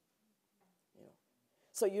fixing. You know,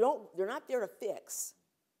 so they're not there to fix.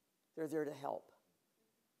 They're there to help.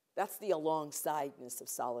 That's the alongsideness of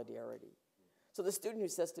solidarity. So the student who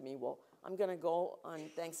says to me, "Well, I'm going to go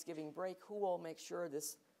on Thanksgiving break. Who will make sure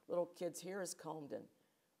this little kid's hair is combed?" And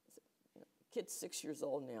kid's 6 years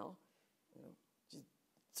old now. You know, she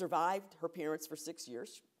survived her parents for 6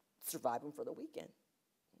 years. Survived them for the weekend.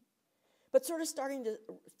 But sort of starting to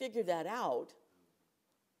figure that out,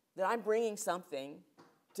 that I'm bringing something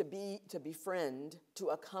to befriend, to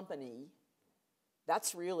accompany,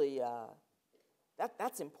 that's really,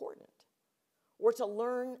 that's important. Or to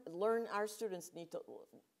learn, our students need to,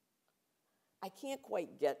 I can't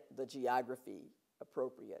quite get the geography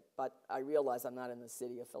appropriate, but I realize I'm not in the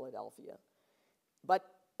city of Philadelphia. But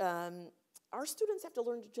our students have to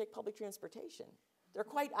learn to take public transportation. They're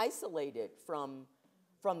quite isolated from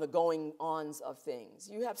the going-ons of things.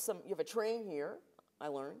 You have a train here, I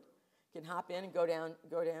learned, you can hop in and go down.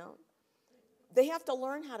 They have to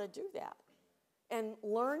learn how to do that and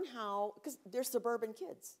learn how, because they're suburban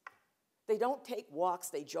kids. They don't take walks,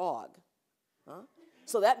 they jog. Huh?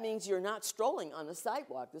 So that means you're not strolling on the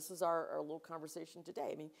sidewalk. This is our little conversation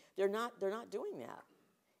today. I mean, they're not doing that.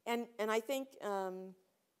 And I think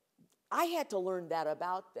I had to learn that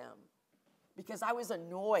about them because I was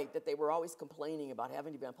annoyed that they were always complaining about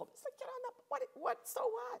having to be on public. It's like, get on what, so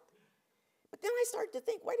what? But then I started to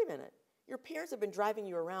think, wait a minute. Your parents have been driving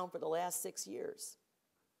you around for the last 6 years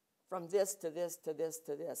from this to this to this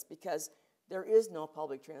to this because there is no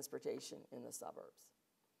public transportation in the suburbs.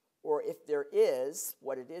 Or if there is,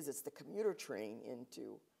 what it is, it's the commuter train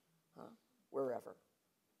into wherever.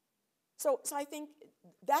 So I think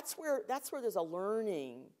that's where there's a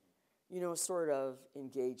learning, sort of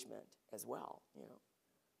engagement as well,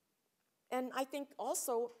 And I think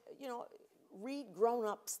also, read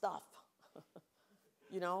grown-up stuff,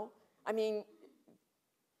 I mean,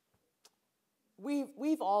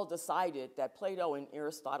 we've all decided that Plato and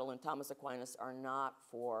Aristotle and Thomas Aquinas are not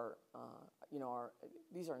for,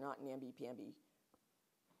 these are not namby-pamby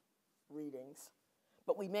readings,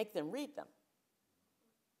 but we make them read them.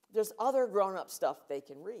 There's other grown-up stuff they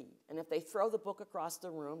can read, and if they throw the book across the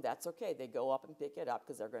room, that's okay. They go up and pick it up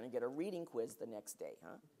because they're going to get a reading quiz the next day,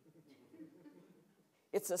 huh?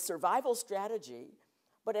 It's a survival strategy,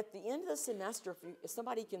 but at the end of the semester, if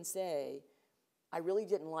somebody can say, I really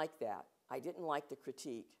didn't like that, I didn't like the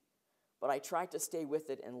critique, but I tried to stay with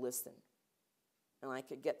it and listen, and I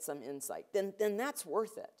could get some insight, then that's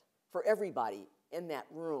worth it for everybody in that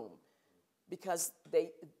room because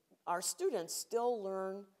our students still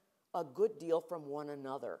learn a good deal from one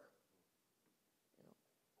another. Yeah.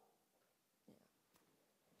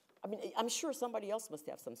 I mean, I'm sure somebody else must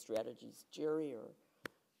have some strategies, Jerry or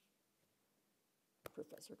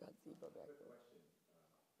Professor Gazebo back there.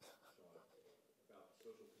 Sean, about the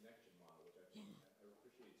social connection model, which I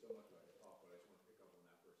appreciate so much about your talk, but I just want to pick up on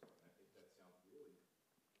that for a second. I think that sounds really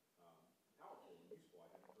powerful and useful. I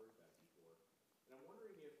haven't heard that before. And I'm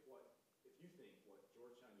wondering if you think what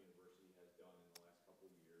Georgetown University has done in the last couple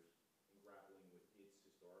of years in grappling with its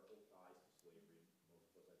historical ties to slavery, most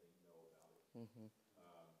of us I think know about it. Mm-hmm.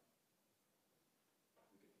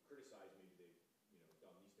 We could criticize maybe they've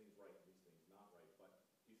done these things right and these things not right, but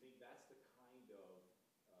do you think that's the kind of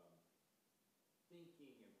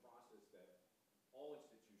thinking and process that all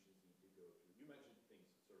institutions need to go through? You mentioned things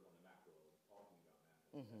sort of on the macro level, talking about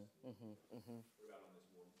manifest destiny. What about on this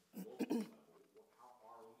more local level? How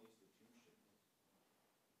our own institutions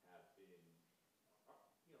have been,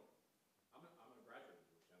 I'm a graduate of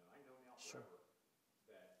Georgetown, and I know now forever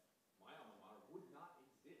that my alma mater would not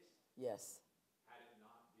exist Yes. had it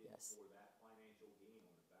not been for that financial gain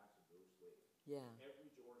on the backs of those slaves. Yeah. Every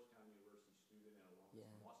Georgetown University student and alumnus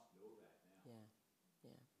must know that now.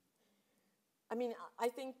 Yeah. I mean, I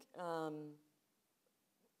think from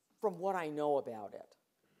what I know about it,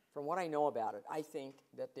 I think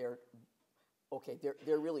that they're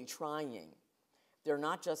really trying. They're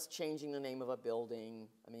not just changing the name of a building.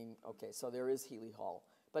 I mean, okay, so there is Healy Hall,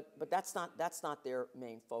 but that's not their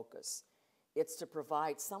main focus. It's to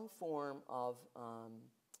provide some form of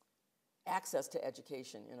access to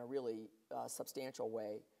education in a really substantial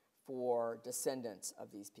way for descendants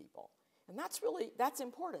of these people. And that's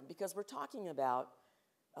important because we're talking about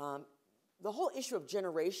the whole issue of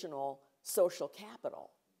generational social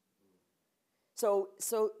capital. So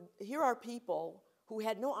here are people who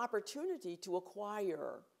had no opportunity to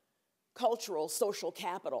acquire cultural social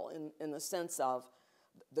capital in the sense of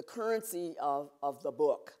the currency of the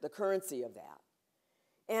book, the currency of that.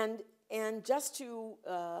 And just to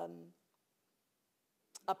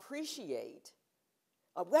appreciate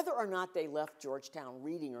whether or not they left Georgetown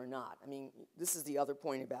reading or not. I mean, this is the other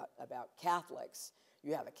point about Catholics.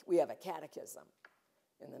 We have a catechism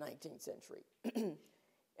in the 19th century.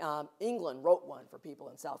 England wrote one for people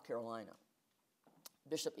in South Carolina,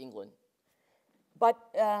 Bishop England. But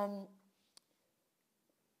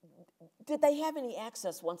did they have any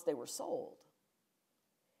access once they were sold?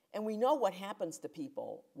 And we know what happens to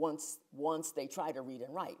people once they try to read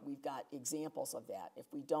and write. We've got examples of that.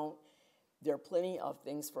 If we don't, there are plenty of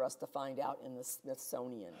things for us to find out in the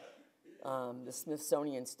Smithsonian. The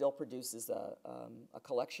Smithsonian still produces a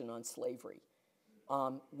collection on slavery,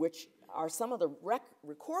 which are some of the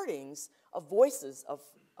recordings of voices of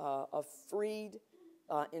freed,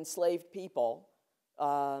 enslaved people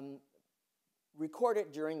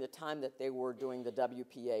recorded during the time that they were doing the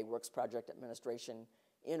WPA, Works Project Administration,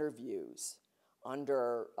 interviews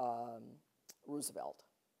under Roosevelt.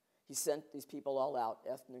 He sent these people all out,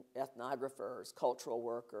 ethnographers, cultural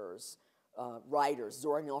workers, writers.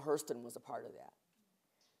 Zora Neale Hurston was a part of that.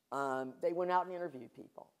 They went out and interviewed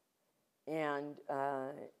people. And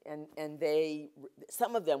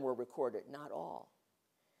some of them were recorded, not all.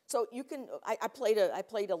 So you can, I played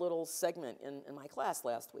a little segment in my class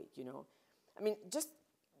last week, you know. I mean, just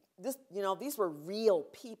this, you know, these were real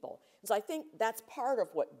people. And so I think that's part of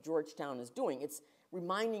what Georgetown is doing. It's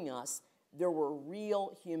reminding us there were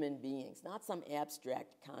real human beings, not some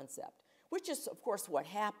abstract concept, which is, of course, what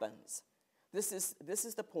happens. This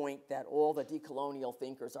is the point that all the decolonial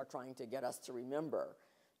thinkers are trying to get us to remember.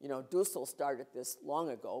 You know, Dussel started this long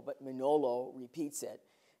ago, but Manolo repeats it.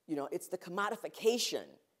 You know, it's the commodification.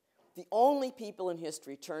 The only people in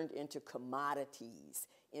history turned into commodities,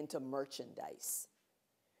 into merchandise.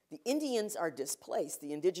 The Indians are displaced.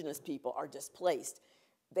 The indigenous people are displaced.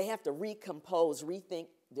 They have to recompose, rethink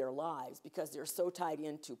their lives because they're so tied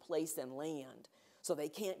into place and land, so they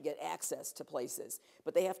can't get access to places.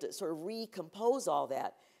 But they have to sort of recompose all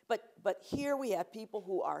that. But here we have people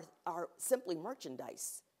who are simply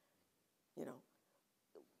merchandise, you know,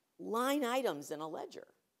 line items in a ledger.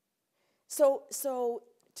 So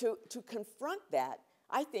to confront that,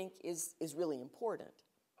 I think, is really important.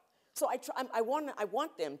 So I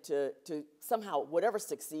want them to somehow, whatever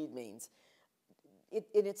succeed means,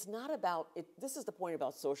 it's not about, this is the point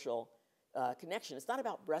about social connection. It's not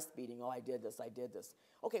about breastfeeding, oh, I did this.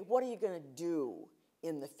 Okay, what are you going to do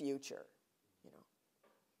in the future, you know?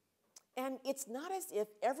 And it's not as if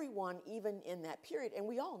everyone, even in that period, and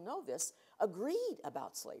we all know this, agreed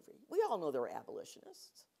about slavery. We all know there were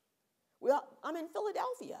abolitionists. I'm in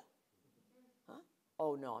Philadelphia. Huh?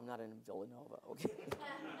 Oh, no, I'm not in Villanova, okay?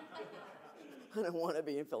 I don't want to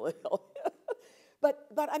be in Philadelphia.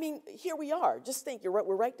 But I mean, here we are. Just think,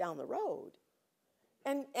 we're right down the road.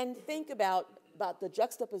 And think about the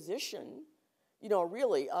juxtaposition, you know,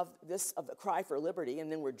 really, of the cry for liberty,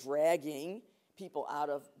 and then we're dragging people out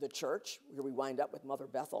of the church. Here we wind up with Mother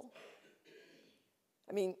Bethel.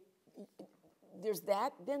 I mean, there's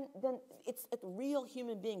that. Then it's real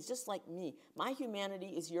human beings, just like me. My humanity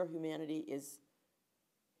is your humanity is.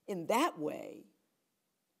 In that way,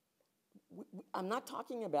 I'm not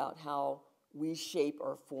talking about how we shape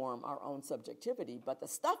or form our own subjectivity, but the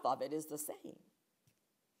stuff of it is the same.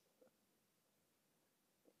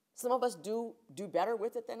 Some of us do better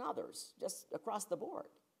with it than others, just across the board.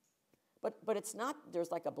 But it's not,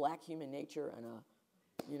 there's like a black human nature and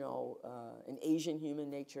an Asian human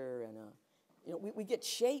nature and we get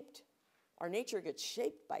shaped, our nature gets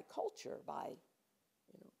shaped by culture,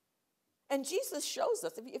 and Jesus shows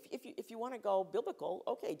us, if you want to go biblical,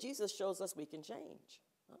 okay, Jesus shows us we can change.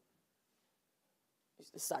 Huh?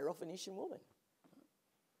 The Syrophoenician woman.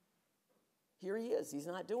 Here he is, he's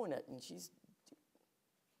not doing it, and she's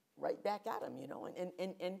right back at him, you know,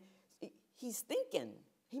 and he's thinking,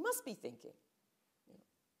 he must be thinking. You know?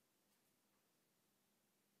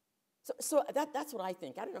 So that's what I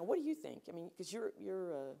think. I don't know, what do you think? I mean, because you're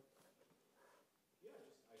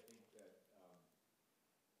I think that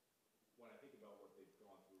when I think about what they've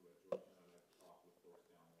gone through at Georgetown, and I've talked with folks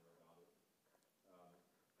down there about it, I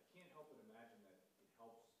can't help but imagine that it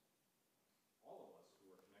helps all of us who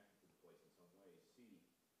are connected to the place in some way see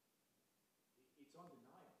it's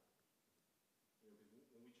undeniable. You know, because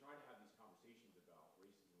when we try to have these conversations about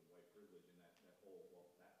racism and white privilege and that whole, well,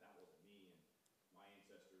 that wasn't me and my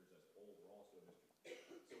ancestors as whole were also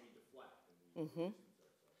history. So we deflect and we distance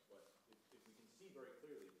ourselves. But if we can see very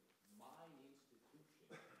clearly, my institution,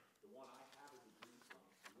 the one I have a degree from,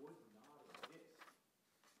 would not exist.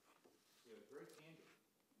 You know, it's very tangible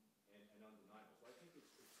and undeniable. So I think it's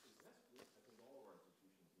necessary. I think all of our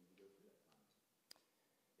institutions need to go through that kind of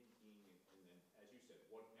thinking and then, as you said,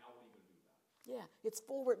 what are you going to do about it? Yeah, it's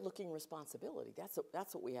forward-looking responsibility. That's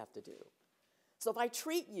what we have to do. So if I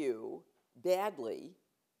treat you badly,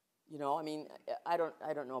 you know, I mean, I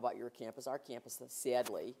don't know about your campus. Our campus,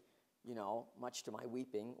 sadly, you know, much to my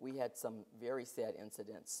weeping, we had some very sad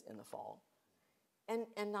incidents in the fall. And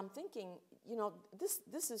I'm thinking, you know, this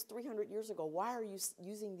is 300 years ago. Why are you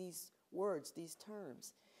using these words, these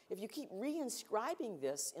terms? If you keep reinscribing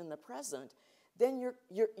this in the present, then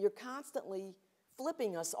you're constantly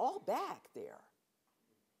flipping us all back there.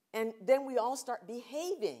 And then we all start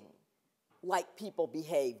behaving like people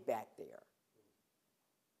behave back there.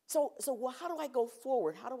 So well, how do I go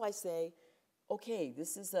forward? How do I say, okay,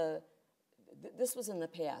 this was in the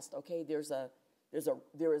past. Okay, there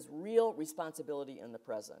is real responsibility in the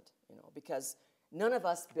present, you know, because none of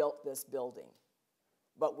us built this building,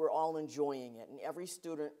 but we're all enjoying it. And every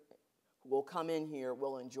student who will come in here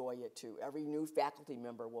will enjoy it too. Every new faculty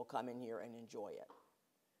member will come in here and enjoy it.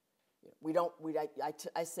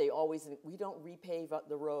 I say always, we don't repave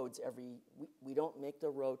the roads we don't make the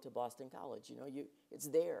road to Boston College. It's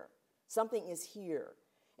there. Something is here.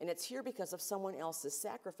 And it's here because of someone else's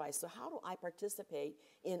sacrifice. So how do I participate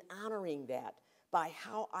in honoring that by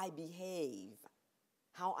how I behave,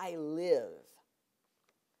 how I live?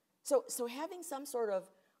 So having some sort of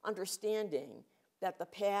understanding that the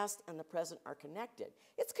past and the present are connected.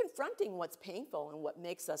 It's confronting what's painful and what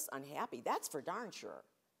makes us unhappy. That's for darn sure.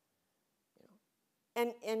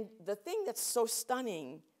 And the thing that's so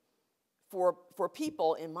stunning for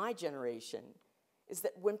people in my generation is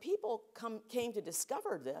that when people came to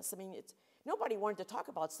discover this, nobody wanted to talk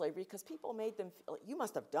about slavery because people made them feel, you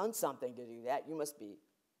must have done something to do that. You must be.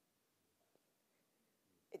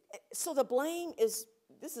 So the blame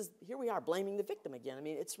here we are blaming the victim again.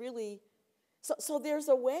 It's really, so there's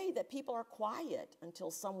a way that people are quiet until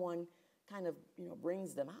someone kind of,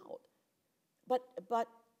 brings them out. But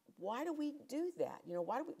why do we do that?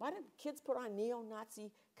 Why do kids put on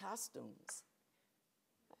neo-Nazi costumes?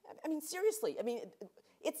 Seriously,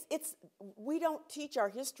 we don't teach our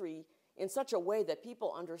history in such a way that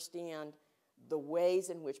people understand the ways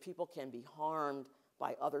in which people can be harmed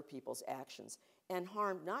by other people's actions, and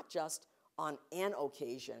harmed not just on an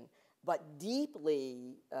occasion, but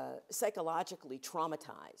deeply psychologically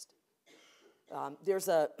traumatized. There's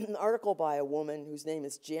an article by a woman whose name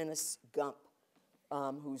is Janice Gump,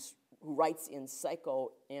 who writes in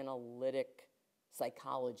psychoanalytic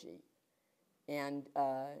psychology. And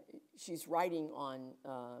she's writing on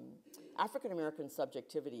African American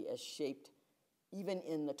subjectivity as shaped even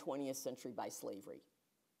in the 20th century by slavery.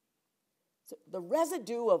 So the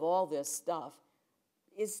residue of all this stuff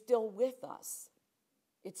is still with us.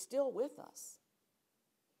 It's still with us.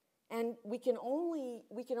 And we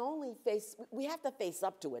have to face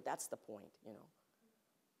up to it. That's the point,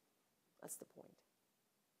 That's the point.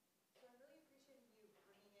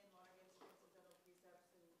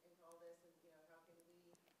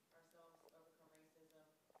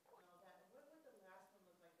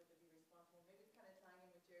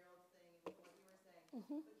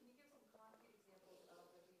 Mm-hmm. But can you give some concrete examples of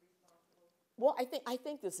the be responsible? Well, I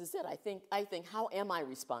think this is it. I think how am I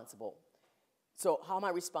responsible? So how am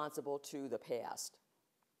I responsible to the past?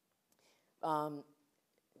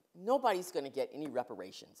 Nobody's going to get any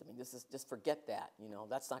reparations. This is just forget that.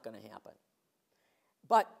 That's not going to happen.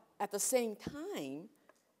 But at the same time,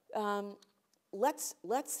 let's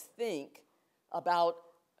think about.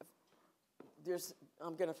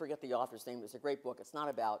 I'm going to forget the author's name. It's a great book. It's not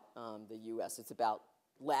about the U.S. It's about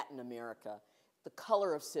Latin America, The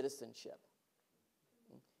Color of Citizenship.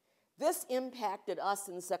 This impacted us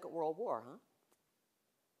in the Second World War, huh?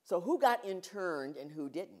 So who got interned and who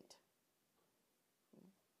didn't?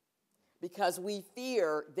 Because we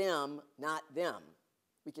fear them, not them.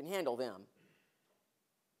 We can handle them,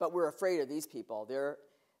 but we're afraid of these people.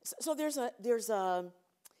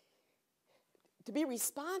 To be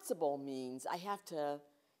responsible means I have to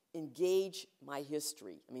engage my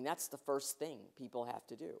history. That's the first thing people have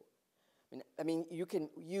to do. You can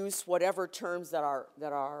use whatever terms that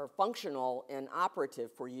are functional and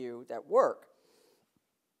operative for you that work.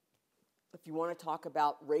 If you want to talk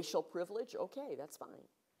about racial privilege, okay, that's fine.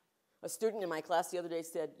 A student in my class the other day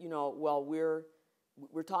said, well, we're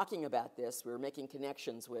talking about this. We're making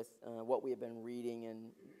connections with what we have been reading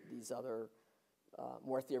and these other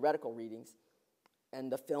more theoretical readings and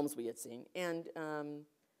the films we had seen. And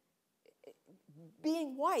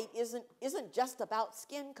being white isn't just about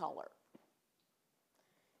skin color.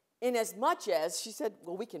 In as much as, she said,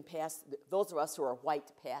 well, we can pass, those of us who are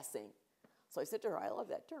white passing. So I said to her, I love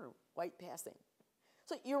that term, white passing.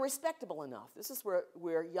 So you're respectable enough. This is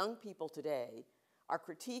where young people today are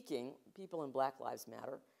critiquing, people in Black Lives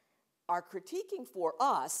Matter, are critiquing for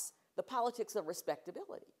us the politics of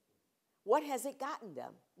respectability. What has it gotten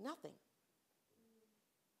them? Nothing.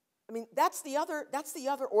 That's the other,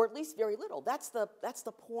 or at least very little. That's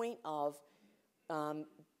the point of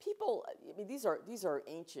people. These are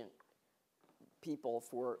ancient people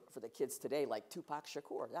for the kids today, like Tupac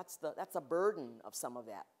Shakur. That's a burden of some of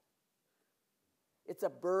that. It's a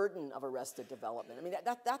burden of Arrested Development.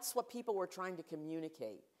 That's what people were trying to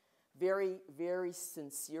communicate, very, very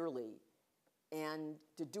sincerely, and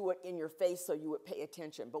to do it in your face so you would pay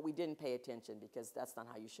attention. But we didn't pay attention because that's not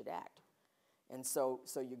how you should act. And so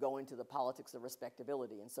you go into the politics of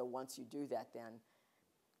respectability. And so once you do that, then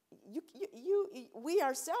we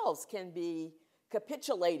ourselves can be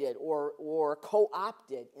capitulated or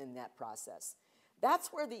co-opted in that process.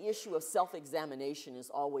 That's where the issue of self-examination is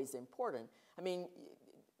always important.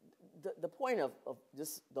 the point of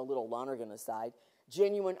just the little Lonergan aside,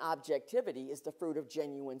 genuine objectivity is the fruit of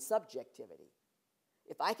genuine subjectivity.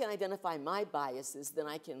 If I can identify my biases, then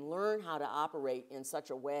I can learn how to operate in such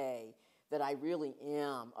a way that I really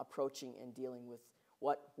am approaching and dealing with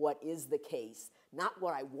what is the case. Not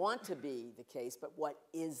what I want to be the case, but what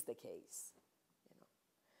is the case. You know?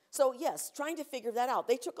 So yes, trying to figure that out.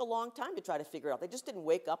 They took a long time to try to figure it out. They just didn't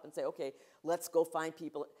wake up and say, okay, let's go find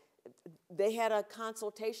people. They had a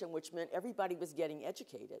consultation, which meant everybody was getting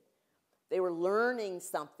educated. They were learning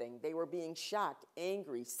something. They were being shocked,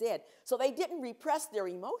 angry, sad. So they didn't repress their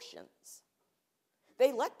emotions.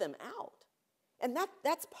 They let them out. And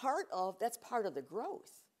that's part of the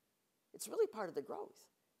growth. It's really part of the growth.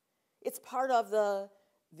 It's part of the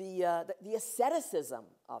asceticism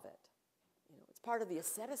of it. You know, it's part of the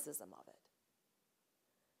asceticism of it.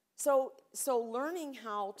 So learning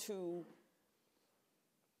how to,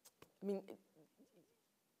 I mean,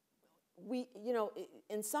 we, you know,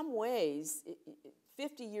 in some ways,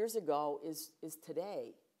 50 years ago is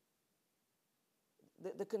today.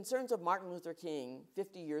 The concerns of Martin Luther King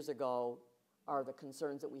 50 years ago are the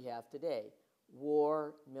concerns that we have today.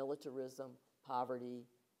 War, militarism, poverty,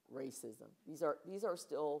 racism. These are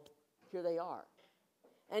still, here they are.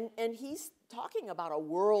 And he's talking about a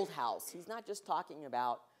world house. He's not just talking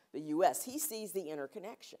about the U.S. He sees the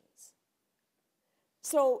interconnections.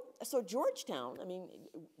 So Georgetown, I mean,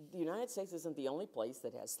 the United States isn't the only place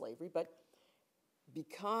that has slavery, but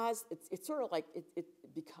because it's sort of like,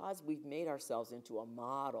 because we've made ourselves into a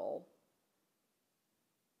model,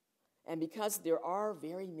 and because there are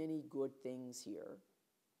very many good things here,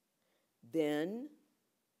 then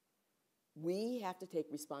we have to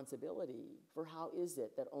take responsibility for how is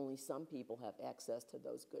it that only some people have access to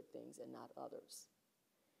those good things and not others.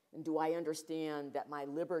 And do I understand that my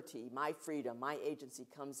liberty, my freedom, my agency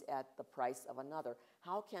comes at the price of another?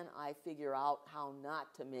 How can I figure out how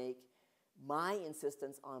not to make my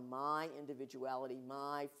insistence on my individuality,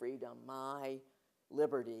 my freedom, my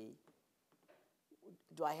liberty?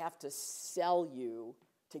 Do I have to sell you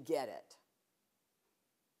to get it?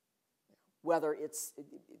 Whether it's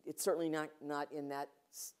certainly not in that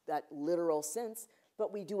literal sense,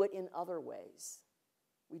 but we do it in other ways.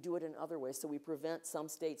 We do it in other ways, so we prevent some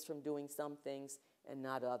states from doing some things and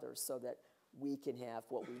not others, so that we can have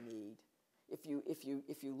what we need. If you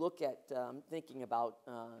look at think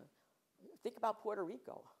about Puerto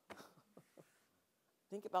Rico.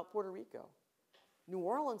 Think about Puerto Rico. New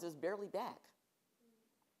Orleans is barely back.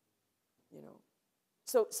 You know,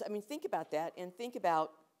 so I mean, think about that, and think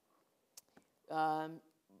about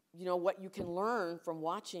you know, what you can learn from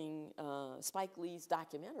watching Spike Lee's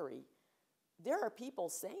documentary. There are people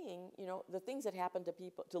saying, you know, the things that happen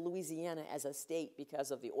to Louisiana as a state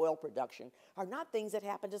because of the oil production are not things that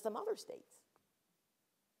happen to some other states.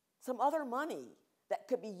 Some other money that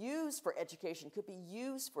could be used for education, could be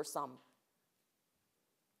used for some.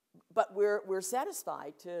 But we're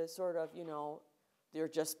satisfied to sort of, you know, they're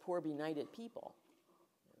just poor, benighted people.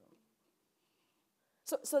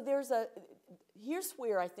 So here's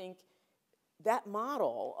where I think that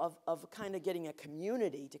model of kind of getting a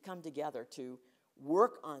community to come together to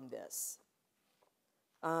work on this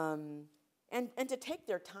and to take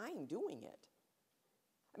their time doing it.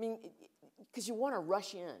 I mean, because you want to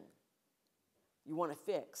rush in. You want to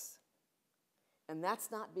fix. And that's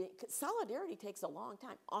not being, solidarity takes a long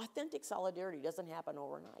time. Authentic solidarity doesn't happen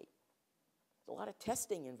overnight. There's a lot of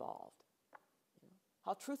testing involved. You know,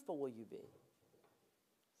 how truthful will you be?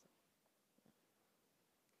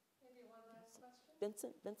 Maybe one last question?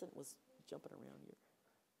 Vincent was jumping around here.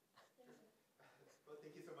 Well,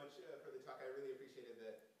 thank you so much for the talk. I really appreciated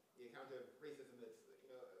the account of racism that's, you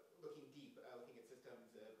know, looking deep, looking at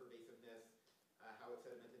systems, pervasiveness, how it's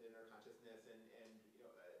sedimented in our consciousness, and you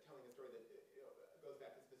know, telling a story that you know, goes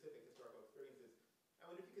back to specific historical experiences. I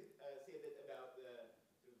wonder if you could say a bit about the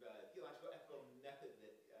sort of, theological ethical method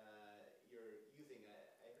that you're using. I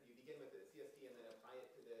heard you begin with the CST and then apply it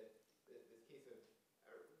to this case of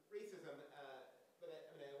racism. But I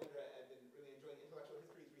wonder, I've been really enjoying intellectual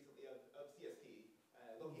histories recently of CST,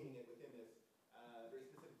 locating it within this very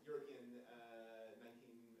specific European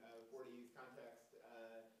 1940s context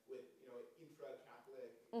with, you know,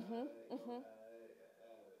 intra-Catholic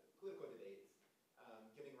political debates,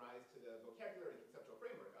 giving rise to the vocabulary and conceptual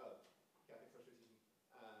framework of Catholic social teaching.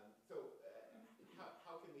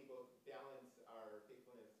 How can we both balance our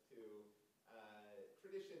faithfulness to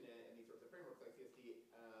tradition and these sorts of frameworks like CST,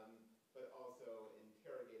 but also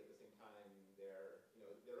interrogate at the same time their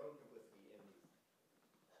own complicity in these?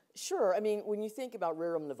 Sure. I mean, when you think about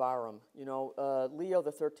Rerum Novarum, you know, Leo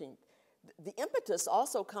the 13th, the impetus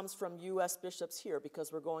also comes from U.S. bishops here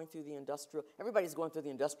because we're going through everybody's going through the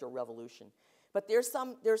Industrial Revolution. But there's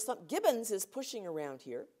some, Gibbons is pushing around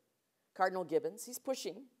here. Cardinal Gibbons, he's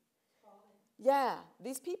pushing. Yeah,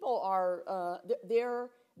 these people are,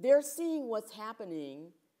 they're seeing what's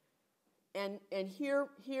happening. And here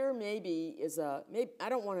maybe is maybe I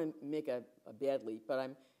don't want to make a bad leap,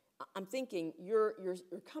 but I'm thinking you're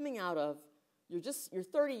coming out of, you're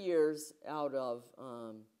 30 years out of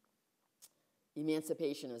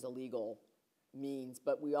emancipation as a legal means,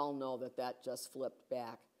 but we all know that just flipped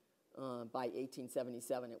back. By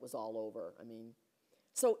 1877, it was all over. I mean,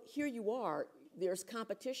 so here you are, there's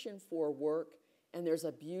competition for work, and there's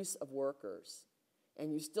abuse of workers,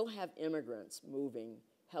 and you still have immigrants moving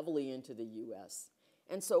heavily into the U.S.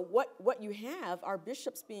 And so what you have are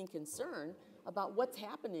bishops being concerned about what's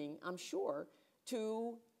happening, I'm sure,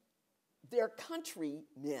 to their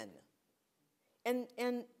countrymen.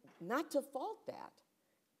 And not to fault that,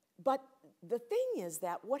 but the thing is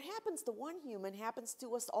that what happens to one human happens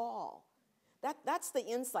to us all. That's the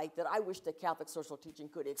insight that I wish the Catholic social teaching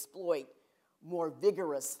could exploit more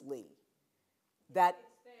vigorously. That,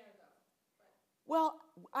 It's there, though. well,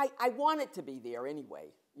 I want it to be there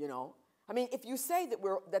anyway, you know. I mean, if you say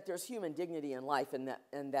that there's human dignity in life and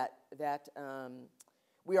that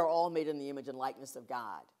we are all made in the image and likeness of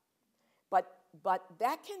God, but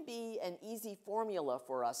that can be an easy formula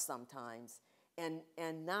for us sometimes, and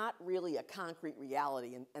not really a concrete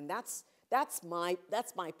reality, and that's my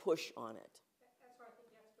push on it. That's why I think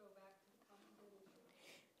you have to go back to the common good issue.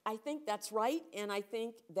 I think that's right, and I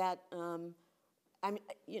think that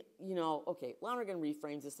okay, Lonergan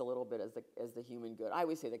reframes this a little bit as the human good. I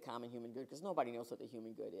always say the common human good because nobody knows what the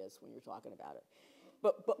human good is when you're talking about it.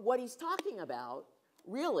 But what he's talking about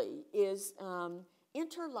really is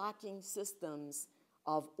interlocking systems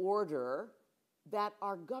of order that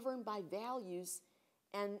are governed by values,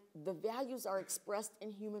 and the values are expressed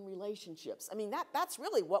in human relationships. I mean, that's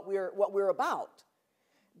really what we're about.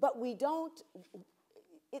 But we don't.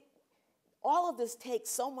 All of this takes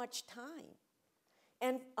so much time,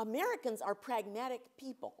 and Americans are pragmatic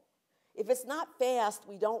people. If it's not fast,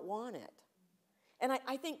 we don't want it. And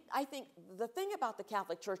I think the thing about the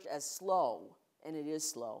Catholic Church as slow, and it is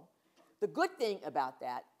slow, the good thing about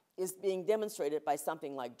that is being demonstrated by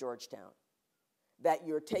something like Georgetown. That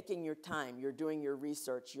you're taking your time, you're doing your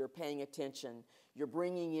research, you're paying attention, you're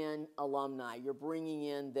bringing in alumni, you're bringing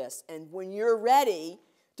in this. And when you're ready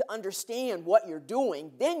to understand what you're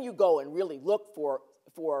doing, then you go and really look for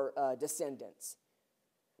descendants.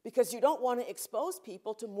 Because you don't want to expose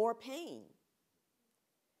people to more pain.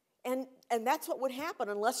 And that's what would happen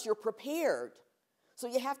unless you're prepared. So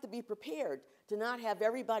you have to be prepared to not have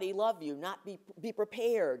everybody love you, not be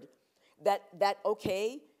prepared that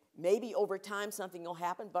okay, maybe over time something will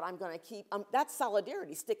happen, but I'm going to keep, that's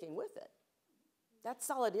solidarity sticking with it. That's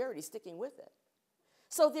solidarity sticking with it.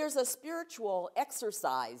 So there's a spiritual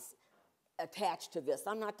exercise attached to this.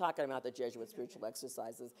 I'm not talking about the Jesuit spiritual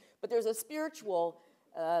exercises, but there's a spiritual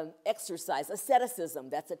exercise, asceticism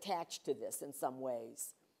that's attached to this in some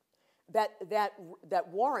ways that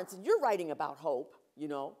warrants, and you're writing about hope, you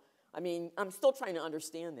know. I mean, I'm still trying to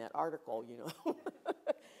understand that article, you know.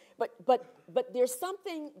 But there's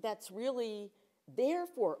something that's really there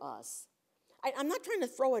for us. I'm not trying to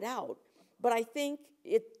throw it out, but I think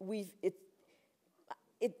it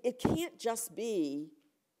can't just be,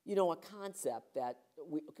 you know, a concept that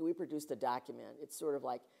we produced a document. It's sort of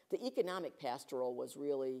like the economic pastoral was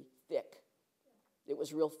really thick. It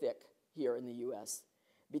was real thick here in the U.S.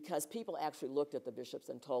 because people actually looked at the bishops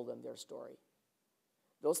and told them their story.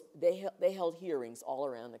 They held hearings all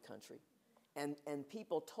around the country. And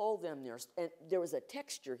people told them and there was a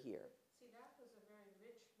texture here. See, that was a very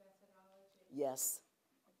rich methodology. Yes.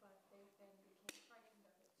 But they then became frightened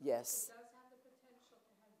of it. So Yes. it does have the potential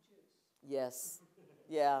to have juice. Yes.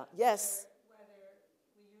 Yeah. Yes. Whether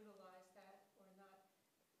we utilize that or not.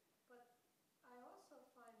 But I also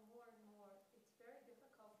find more and more, it's very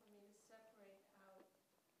difficult for me to separate out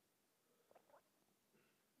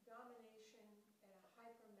domination in a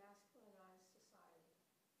hyper-masculinized society.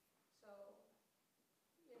 So,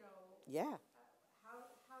 you know, Yeah.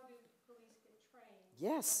 how do police get trained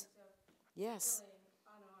Yes. in terms of Yes. killing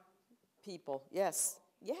unarmed People. Yes.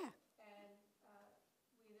 Yeah. And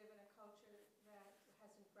we live in a culture that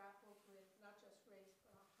hasn't grappled with not just race,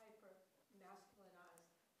 but a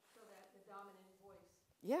hyper-masculinized, so that the dominant voice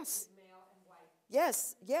Yes. is male and white.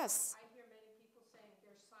 Yes. Yes. I hear many people saying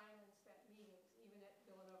they're silenced at meetings, even at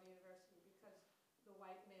Villanova University, because the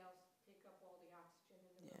white males take up all the oxygen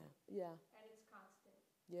in the Yeah. room. Yeah. And it's constant.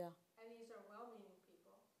 Yeah. And these are well-meaning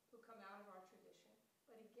people who come out of our tradition.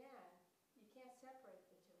 But again,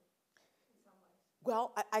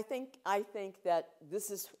 Well, I think that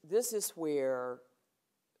this is where,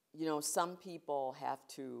 you know, some people have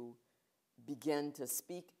to begin to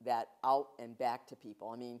speak that out and back to people.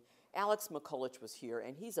 I mean, Alex McCulloch was here,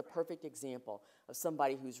 and he's a perfect example of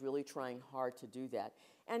somebody who's really trying hard to do that.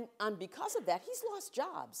 And because of that, he's lost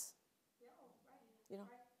jobs. You know,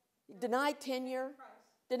 denied tenure.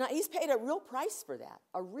 He's paid a real price for that,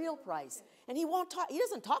 a real price. And he won't talk. He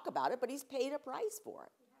doesn't talk about it, but he's paid a price for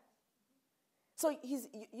it. So he's,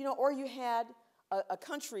 you know, or you had a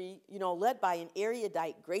country, you know, led by an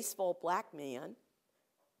erudite, graceful black man,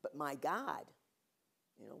 but my God,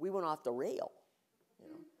 you know, we went off the rail. You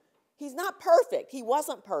know, he's not perfect. He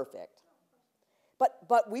wasn't perfect,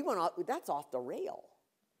 but we went off. That's off the rail,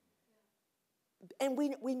 and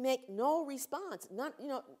we make no response. Not, you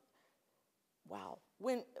know. Wow.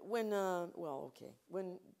 Let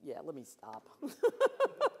me stop.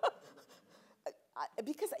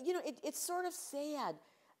 Because, you know, it's sort of sad.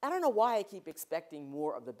 I don't know why I keep expecting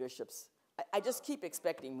more of the bishops. I just keep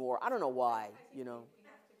expecting more. I don't know why, you know. We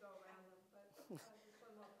have to go around them, but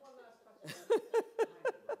one last question.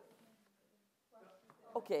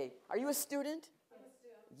 Okay, are you a student? I'm a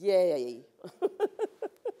student. Yay. Who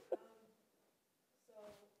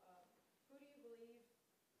do you believe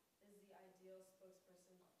is the ideal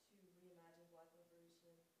spokesperson to reimagine Black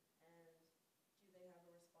liberation, and do they have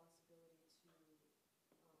a responsibility to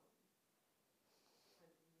kind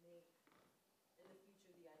of make, in the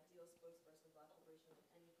future, the ideal spokesperson of Black liberation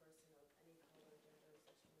of any person of any color, gender, or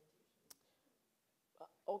sexual orientation?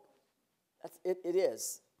 It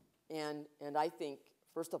is. And I think,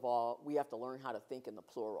 first of all, we have to learn how to think in the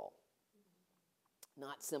plural,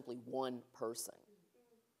 not simply one person.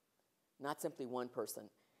 Not simply one person.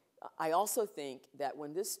 I also think that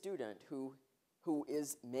when this student, who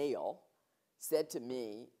is male, said to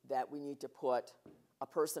me that we need to put a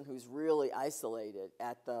person who's really isolated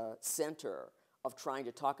at the center of trying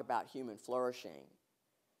to talk about human flourishing,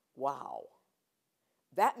 wow.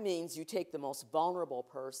 That means you take the most vulnerable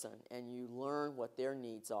person and you learn what their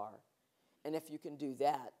needs are. And if you can do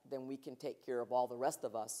that, then we can take care of all the rest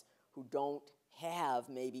of us who don't have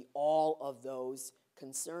maybe all of those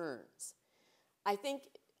concerns. I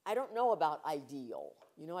don't know about ideal.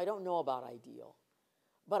 You know, I don't know about ideal.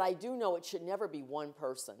 But I do know it should never be one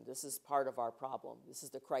person. This is part of our problem. This is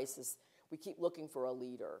the crisis. We keep looking for a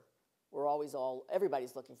leader.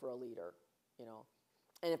 Everybody's looking for a leader, you know.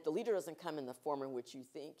 And if the leader doesn't come in the form in which you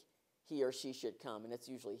think he or she should come, and it's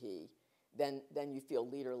usually he, then you feel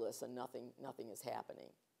leaderless and nothing is happening.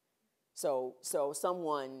 So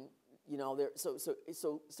someone, you know,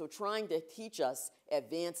 so trying to teach us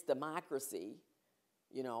advanced democracy,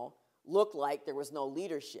 you know, looked like there was no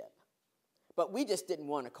leadership. But we just didn't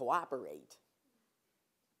want to cooperate.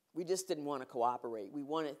 We just didn't want to cooperate. We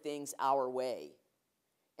wanted things our way.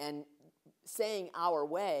 And saying our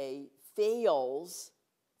way fails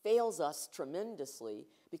us tremendously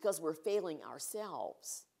because we're failing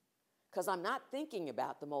ourselves. Because I'm not thinking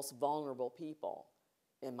about the most vulnerable people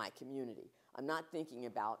in my community. I'm not thinking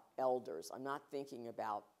about elders. I'm not thinking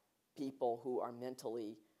about people who are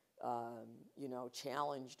mentally,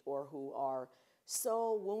 challenged or who are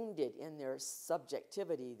so wounded in their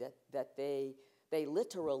subjectivity that they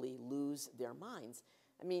literally lose their minds.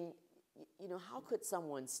 I mean, you know, how could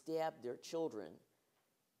someone stab their children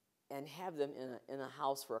and have them in a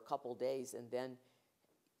house for a couple days and then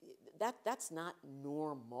that's not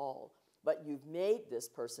normal. But you've made this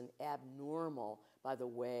person abnormal by the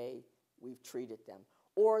way we've treated them.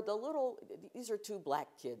 Or these are two black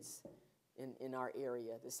kids in our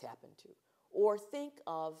area this happened to. Or think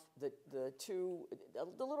of the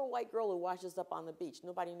little white girl who washes up on the beach.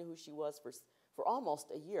 Nobody knew who she was for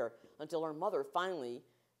almost a year until her mother finally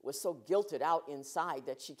was so guilted out inside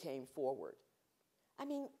that she came forward. I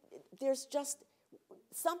mean, there's just,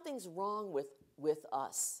 something's wrong with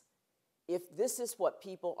us. If this is what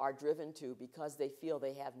people are driven to because they feel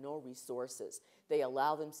they have no resources, they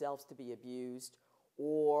allow themselves to be abused,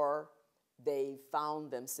 or they found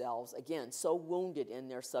themselves, again, so wounded in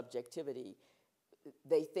their subjectivity,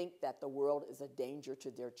 they think that the world is a danger to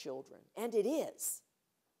their children. And it is.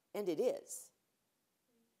 And it is.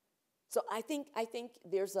 So I think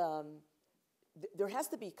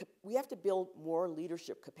we have to build more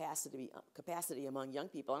leadership capacity among young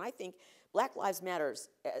people. And I think Black Lives Matter,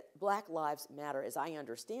 as I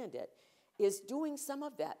understand it, is doing some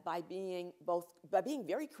of that by being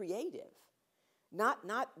very creative, not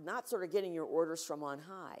sort of getting your orders from on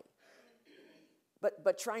high,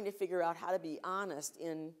 but trying to figure out how to be honest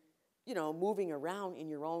in, you know, moving around in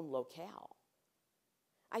your own locale.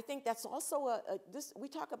 I think that's also we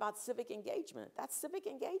talk about civic engagement. That's civic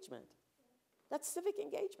engagement. That's civic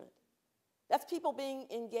engagement. That's people being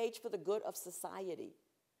engaged for the good of society,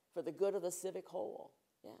 for the good of the civic whole.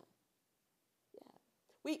 Yeah.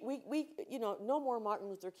 We no more Martin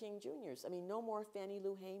Luther King Jr.'s. I mean, no more Fannie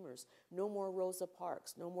Lou Hamers, no more Rosa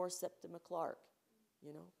Parks, no more Septima Clark,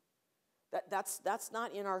 you know. That's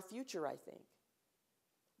not in our future, I think.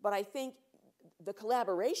 But I think the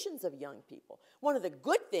collaborations of young people, one of the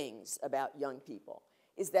good things about young people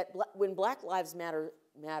is that when Black Lives Matter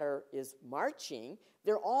is marching,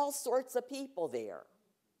 there are all sorts of people there.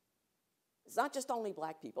 It's not just only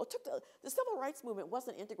black people. It took the civil rights movement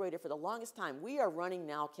wasn't integrated for the longest time. We are running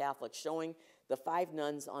now Catholics, showing the 5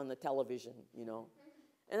 nuns on the television, you know.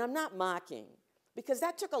 And I'm not mocking, because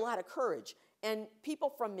that took a lot of courage. And people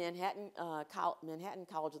from Manhattanville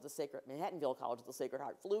College of the Sacred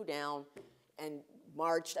Heart flew down and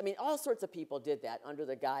marched. I mean, all sorts of people did that under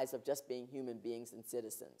the guise of just being human beings and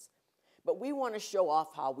citizens. But we want to show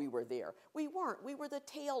off how we were there. We weren't. We were the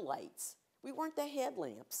tail lights. We weren't the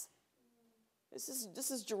headlamps. This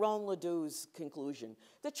is Jerome Ledoux's conclusion.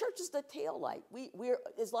 The church is the tail light. We're,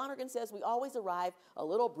 as Lonergan says, we always arrive a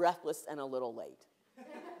little breathless and a little late.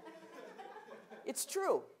 It's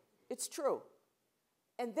true. It's true.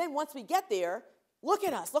 And then once we get there, look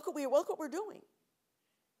at us. Look what we're doing.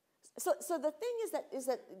 So the thing is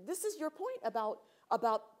that this is your point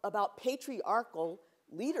about patriarchal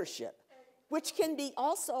leadership, which can be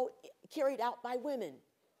also carried out by women.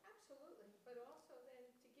 Absolutely, but also then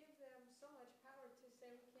to give them so much power to say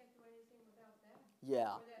we can't do anything without them.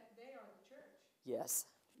 Yeah. Or that they are the church. Yes,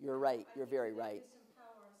 you're right. You're very right.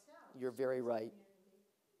 Disempower ourselves. You're very right.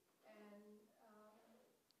 And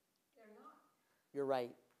they're not. You're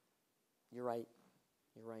right. You're right.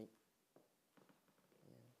 You're right.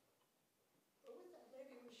 But with that,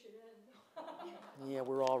 maybe we should end. Yeah,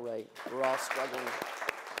 we're all right. We're all struggling.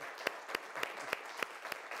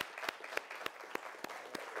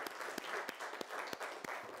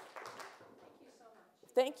 Thank you so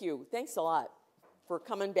much. Thank you. Thanks a lot for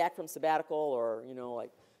coming back from sabbatical, or,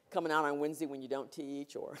 like coming out on Wednesday when you don't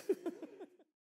teach, or